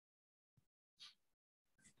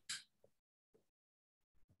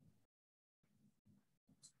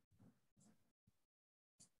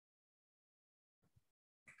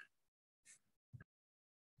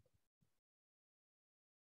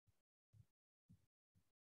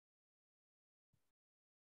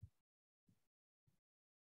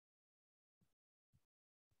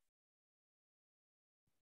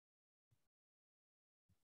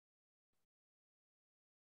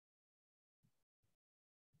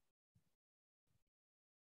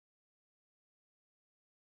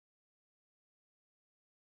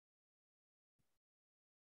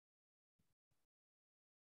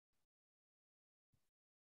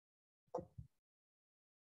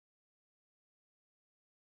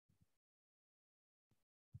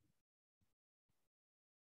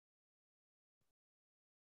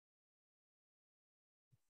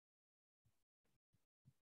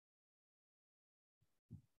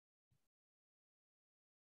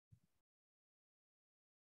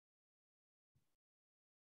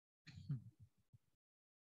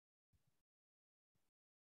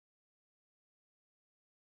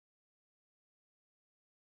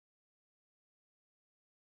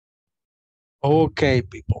 Okay,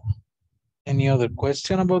 people. Any other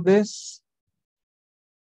question about this?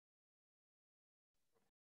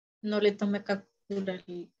 No le tomé captura al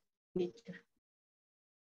teacher.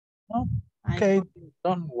 No? Okay,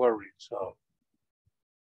 don't worry. So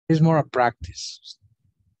it's more a practice.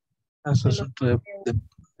 Es asunto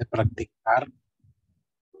de practicar.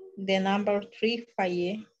 The number 3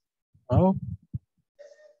 fallé. Oh.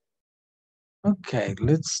 Okay,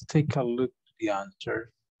 let's take a look at the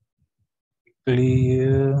answer.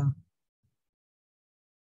 Clear.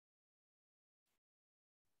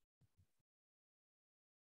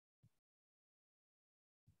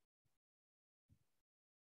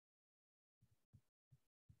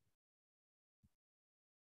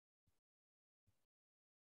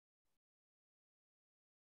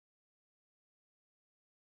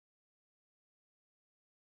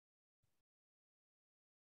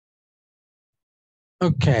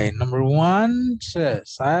 Okay, number 1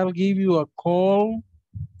 says, I'll give you a call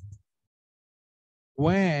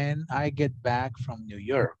when I get back from New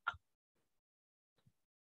York.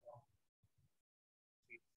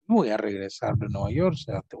 Voy a regresar de Nueva York, o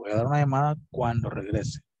sea, te voy a dar una llamada cuando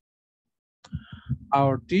regrese.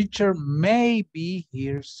 Our teacher may be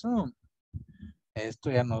here soon. Esto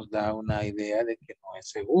ya nos da una idea de que no es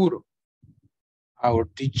seguro. Our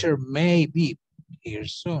teacher may be here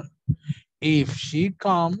soon. If she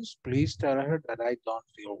comes, please tell her that I don't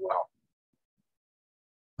feel well.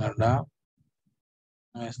 ¿Verdad?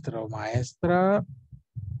 Nuestra maestra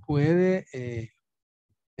puede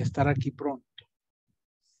estar aquí pronto.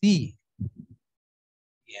 Sí.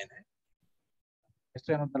 Viene.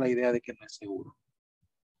 Esto ya nos da la idea de que no es seguro.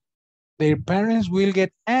 Their parents will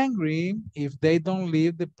get angry if they don't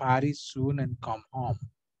leave the party soon and come home.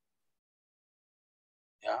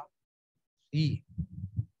 ¿Ya? Sí.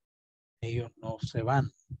 Ellos no se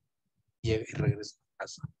van y regresan a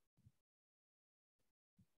casa.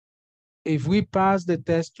 If we pass the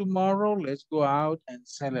test tomorrow, let's go out and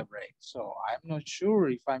celebrate. So I'm not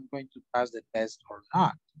sure if I'm going to pass the test or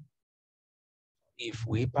not. If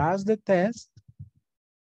we pass the test,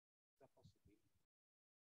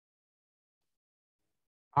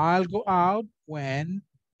 I'll go out when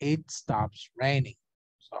it stops raining.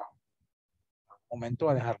 So, un momento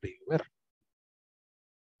va a dejar de llover.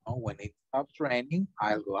 When it stops raining,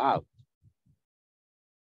 I'll go out.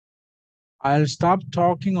 I'll stop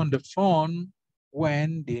talking on the phone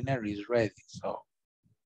when dinner is ready. So,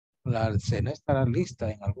 La cena estará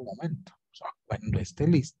lista en algún momento. So, cuando esté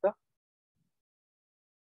lista,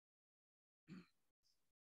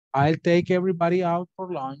 I'll take everybody out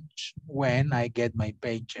for lunch when I get my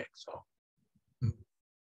paycheck. So,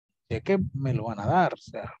 sé que me lo van a dar, o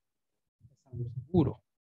sea, es algo seguro.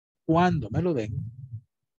 Cuando me lo den,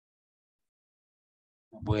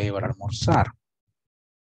 me voy a llevar a almorzar.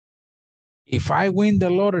 If I win the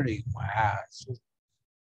lottery, wow, eso es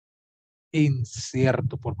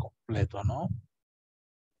incierto por completo, ¿no?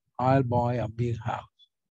 I'll buy a big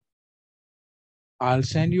house. I'll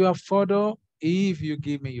send you a photo if you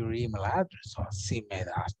give me your email address. O si me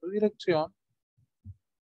das tu dirección,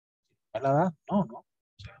 ¿me la das? No, no. O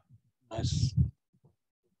sea, no es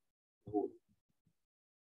seguro.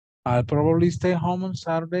 I'll probably stay home on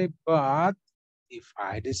Saturday, but if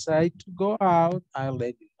I decide to go out, I'll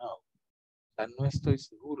let you know. O sea, no estoy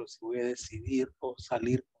seguro si voy a decidir o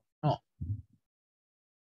salir o no.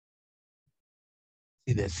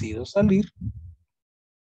 Si decido salir,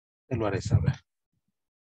 te lo haré saber.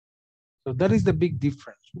 So that is the big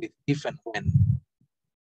difference with if and when.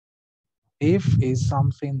 If is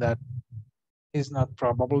something that is not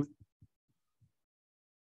probable,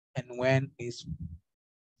 and when is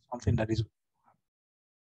something that is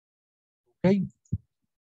okay.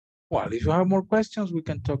 Well, if you have more questions, we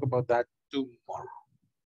can talk about that tomorrow.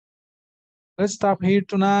 Let's stop here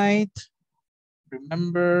tonight.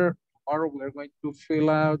 Remember, tomorrow we're going to fill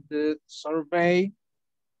out the survey,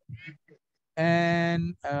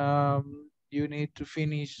 and you need to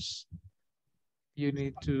finish. You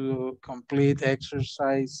need to complete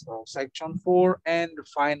exercise of section 4 and the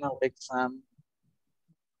final exam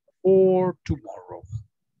for tomorrow.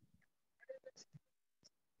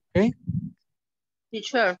 Okay.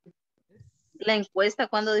 Teacher, la encuesta,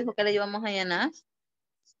 ¿cuándo dijo que la íbamos a llenar?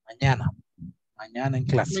 Mañana. Mañana en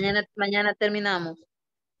clase. Mañana terminamos.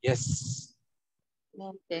 Yes.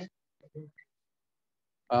 Okay.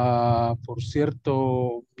 Por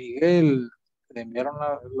cierto, Miguel, le enviaron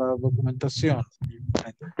la documentación.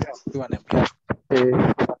 Iban a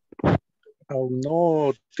enviar. Aún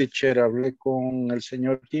no, teacher, hablé con el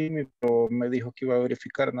señor Jimmy, pero me dijo que iba a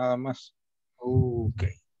verificar nada más. Ok.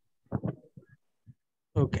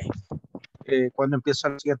 Ok. ¿Cuándo empieza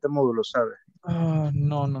el siguiente módulo, sabe?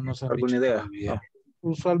 No se han ¿Alguna dicho idea? todavía.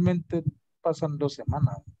 Usualmente pasan 2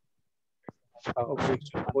 semanas. Okay.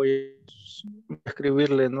 Voy a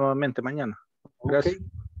escribirle nuevamente mañana. Gracias. Okay.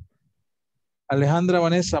 Alejandra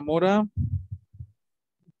Vanessa Mora.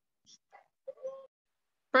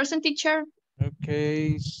 Present, teacher.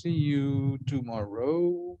 Okay, see you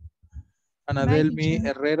tomorrow. Ana Bye, Delmi teacher.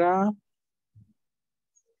 Herrera.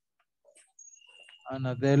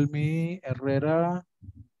 Ana Delmi Herrera.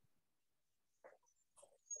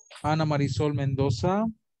 Ana Marisol Mendoza.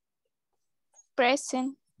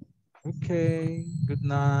 Present. Okay, good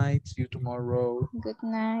night. See you tomorrow. Good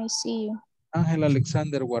night. See you. Ángel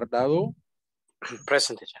Alexander Guardado.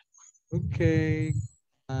 Present, teacher. Okay,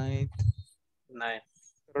 good night. Night.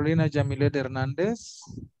 Carolina Yamilet Hernández.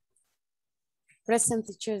 Present,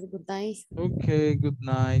 teacher. Good night. Okay, good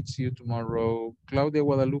night. See you tomorrow. Claudia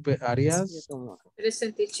Guadalupe Arias.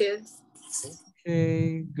 Present, teacher.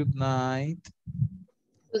 Okay, good night.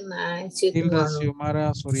 Good night. See you Hilda tomorrow.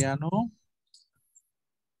 Xiomara Soriano.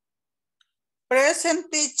 Present,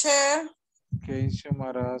 teacher. Okay,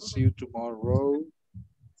 Xiomara, see you tomorrow.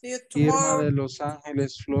 See you Irma tomorrow. de Los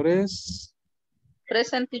Ángeles Flores.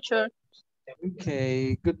 Present, teacher.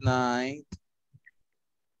 Okay, good night.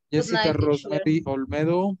 Good Jessica night, teacher. Rosemary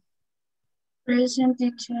Olmedo. Present,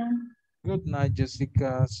 teacher. Good night,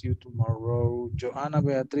 Jessica. See you tomorrow. Joana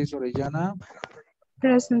Beatriz Orellana.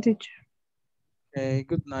 Present, teacher. Okay,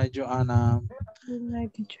 good night, Joana. Good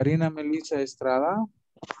night, teacher. Karina Melissa Estrada.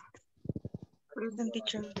 Present,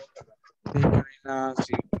 teacher. Okay, Karina,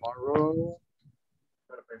 see you tomorrow.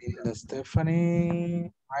 Hilda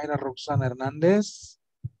Stephanie. Mayra Roxana Hernández.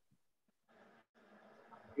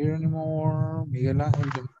 Here anymore. Miguel Ángel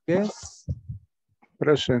Domínguez.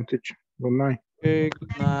 Present, teacher. Good night. Okay,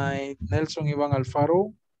 good night. Nelson Iván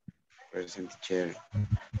Alfaro. Present, teacher.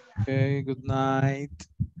 Okay, good night.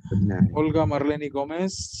 Good night. Olga Marlene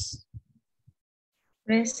Gómez.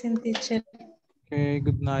 Present, teacher. Okay,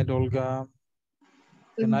 good night, Olga.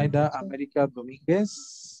 Good night, Zenaida teacher. América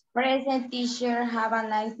Domínguez. Present, teacher. Have a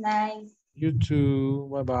nice night. You too.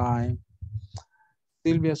 Bye-bye.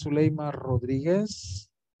 Silvia Zuleima Rodríguez.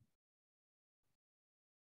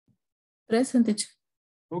 Present, teacher.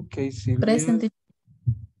 Okay, Silvia. Present, teacher.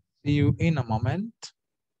 See you in a moment.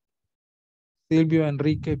 Silvio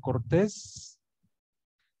Enrique Cortés.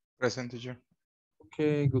 Present, teacher.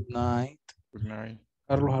 Okay, good night. Good night.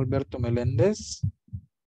 Carlos Alberto Meléndez.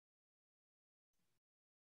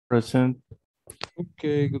 Present.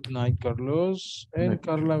 Okay, good night, Carlos. And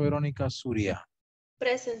Carla Verónica Zuria.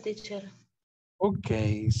 Present, teacher.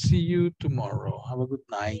 Okay, see you tomorrow. Have a good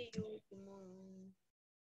night. See you tomorrow.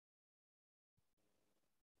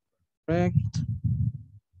 Correct.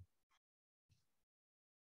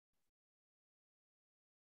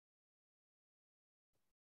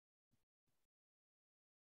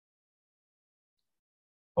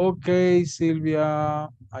 Ok, Silvia,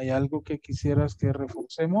 ¿hay algo que quisieras que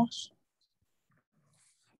reforcemos?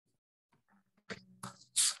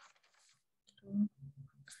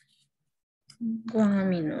 Un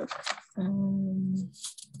minuto.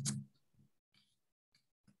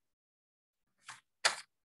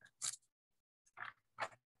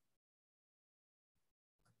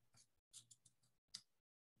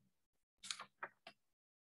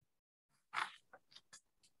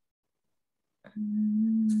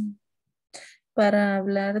 Para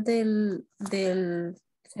hablar ¿cuál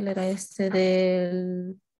era este?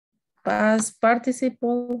 Del past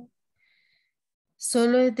participle,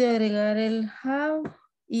 solo es de agregar el have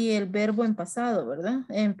y el verbo en pasado, ¿verdad?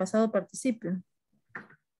 En pasado participio.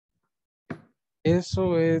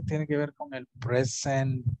 Eso tiene que ver con el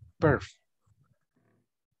present perfect.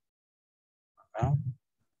 ¿Verdad?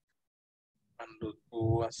 Cuando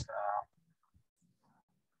tú vas a...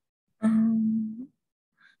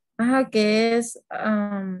 Ajá, que es...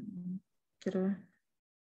 quiero ver.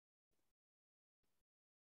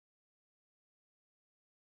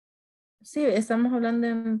 Sí, estamos hablando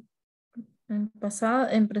en pasado,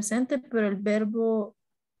 en presente, pero el verbo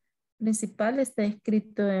principal está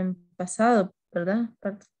escrito en pasado, ¿verdad?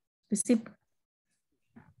 Participio.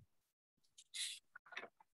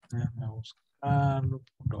 Déjame buscarlo.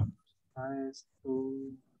 ¿Por dónde está esto?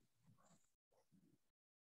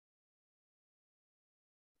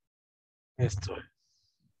 Esto es.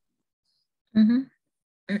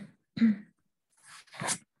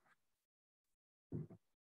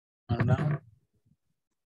 ¿Verdad?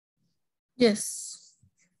 Yes.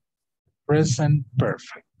 Present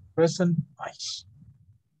perfect. Present nice.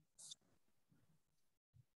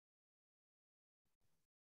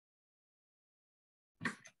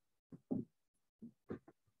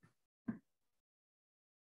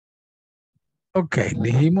 Ok,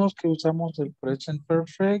 dijimos que usamos el present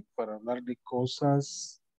perfect para hablar de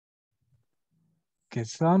cosas que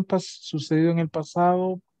se han sucedido en el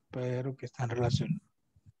pasado, pero que están relacionadas.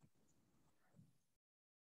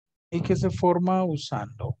 Y que se forma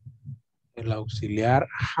usando el auxiliar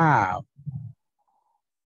have.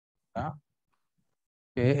 ¿Verdad?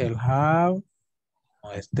 Que el have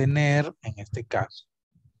no es tener en este caso,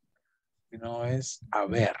 sino es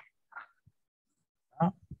haber.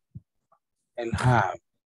 ¿Verdad? El have.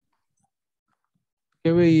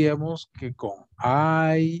 Que veíamos que con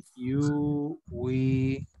I, you,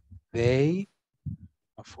 we, they,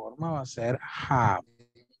 la forma va a ser have.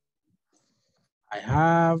 I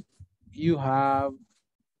have, you have,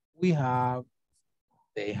 we have,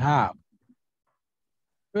 they have.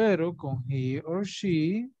 Pero con he or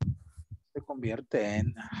she se convierte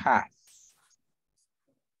en has.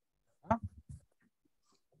 ¿Ah?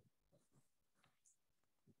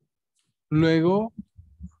 Luego,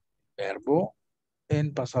 verbo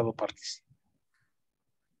en pasado participio.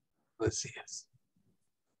 Decías.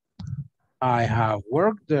 I have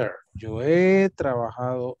worked there. Yo he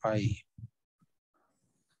trabajado ahí.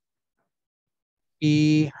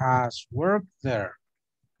 He has worked there.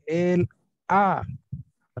 Él ha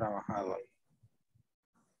trabajado ahí.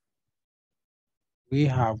 We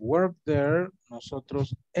have worked there.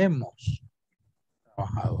 Nosotros hemos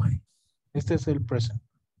trabajado ahí. Este es el present.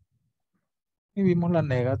 Y vimos la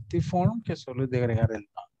negative form, que solo es de agregar el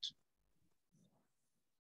not.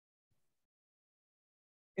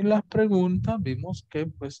 En las preguntas vimos que,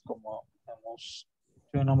 pues, como hemos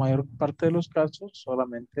hecho en la mayor parte de los casos,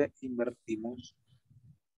 solamente invertimos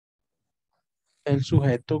el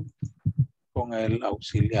sujeto con el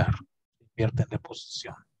auxiliar. Invierten de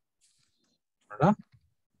posición. ¿Verdad?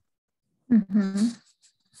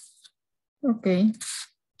 Ok.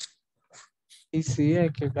 Y sí,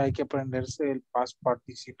 hay que aprenderse el past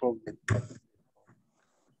participle.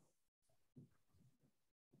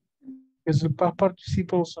 Es el past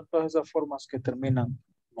participle, son todas esas formas que terminan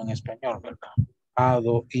en español, ¿verdad?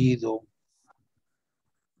 Hado, ido,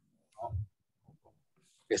 ¿no?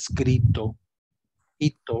 Escrito,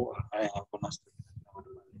 hito, en algunas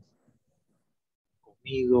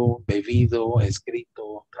comido, bebido,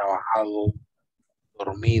 escrito, trabajado,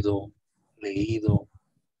 dormido, leído.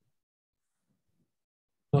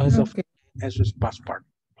 Todo eso, Okay. eso es past part.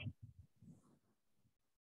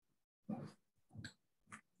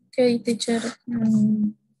 Ok, teacher.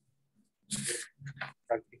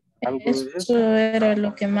 Algo de eso. Eso era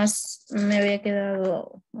lo que más me había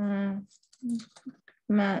quedado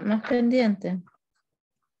más pendiente.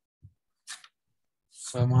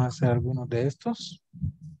 Podemos hacer algunos de estos.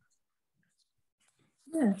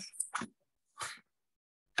 Yes.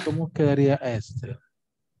 ¿Cómo quedaría este?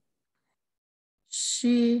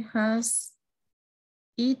 She has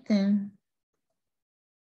eaten.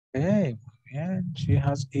 Okay, muy bien. She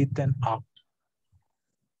has eaten up.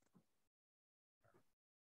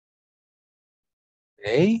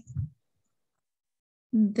 They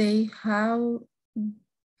have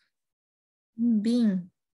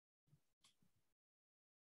been.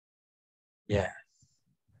 Yeah.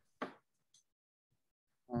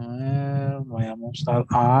 Vayamos al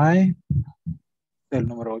I, del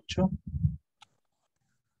número 8.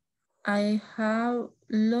 I have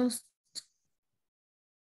lost.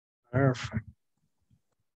 Perfect.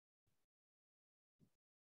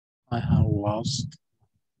 I have lost.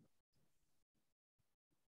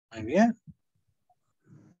 Muy bien.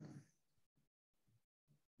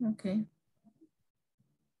 Okay.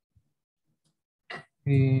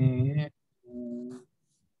 Y,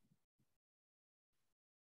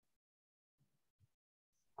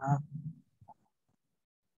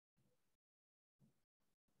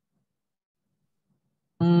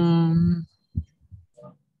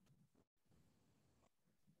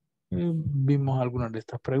 vimos algunas de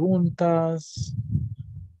estas preguntas.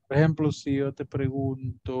 Por ejemplo, si yo te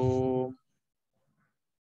pregunto,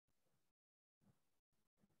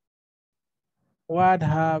 what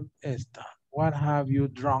have you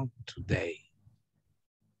drunk today?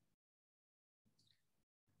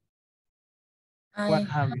 What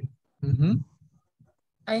have you?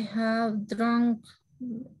 I have drunk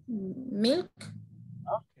milk.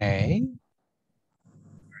 Okay.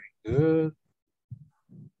 Very good.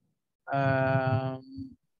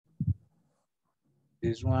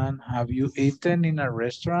 This one, have you eaten in a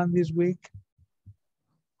restaurant this week?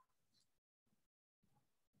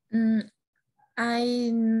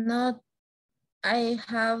 I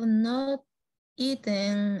have not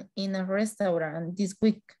eaten in a restaurant this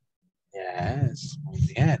week. Yes, muy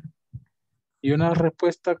bien. ¿Y una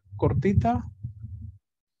respuesta cortita?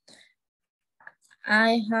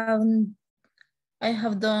 I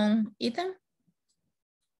have done eaten.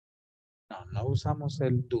 No usamos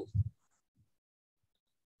el do.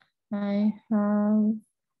 I have.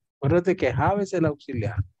 Acuérdate que have es el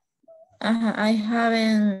auxiliar. I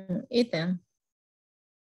haven't eaten.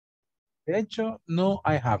 De hecho, no,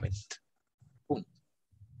 I haven't. Punto.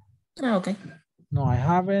 Okay. No, I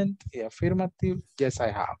haven't. Y affirmative, yes,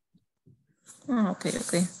 I have. Okay.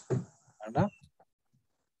 ¿Verdad?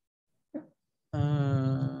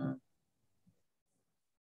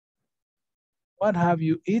 What have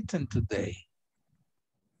you eaten today?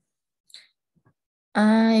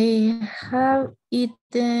 I have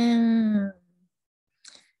eaten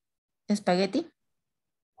spaghetti.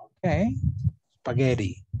 Okay.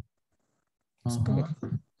 Spaghetti.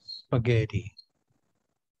 Spaghetti.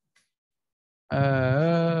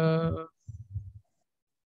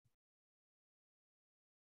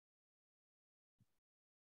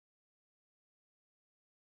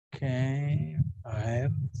 Okay. A ver.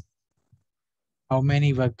 How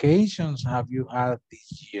many vacations have you had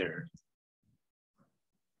this year?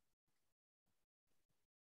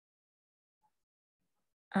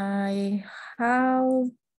 I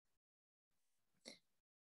have.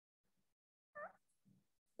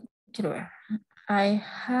 I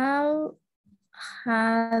have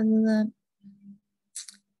had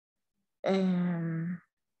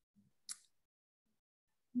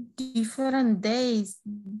different days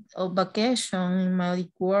of vacation in my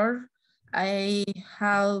work. I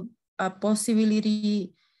have a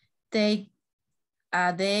possibility take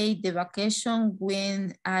a day the vacation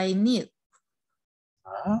when I need.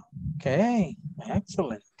 Okay,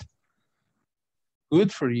 excellent.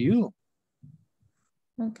 Good for you.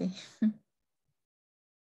 Okay.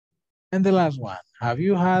 And the last one, have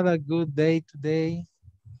you had a good day today?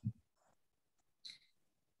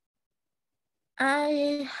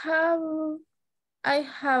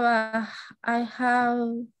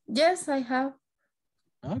 Yes, I have.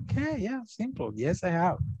 Okay, yeah, simple. Yes, I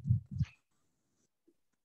have.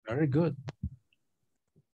 Very good.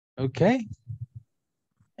 Okay.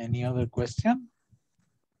 Any other question?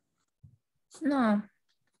 No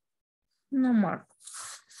more.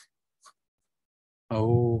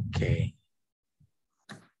 Okay.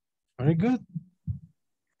 Very good.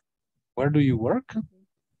 Where do you work?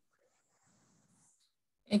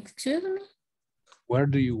 Excuse me? Where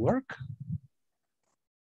do you work?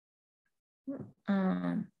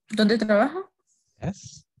 ¿Dónde trabajo?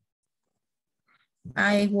 Yes.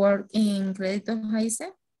 I work in Créditos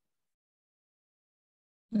ISSS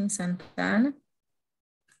in Santa Ana.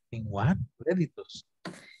 ¿En what? Créditos.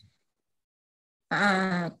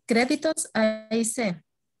 Créditos ISSS.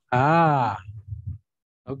 Ah,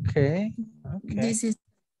 okay. Okay. This is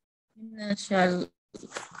financial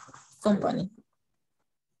company.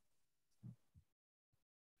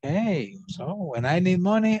 Okay, so when I need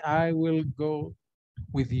money, I will go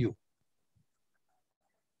with you.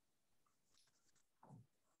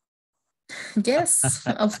 Yes,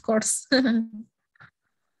 of course.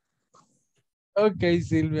 Okay,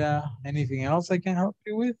 Sylvia, anything else I can help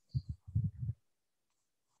you with?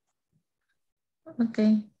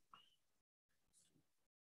 Okay.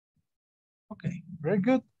 Okay, very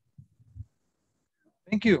good.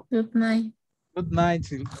 Thank you. Good night. Good night,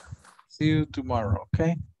 Sylvia. See you tomorrow,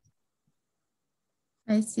 okay?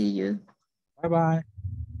 I see you. Bye-bye.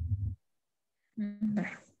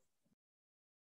 Bye.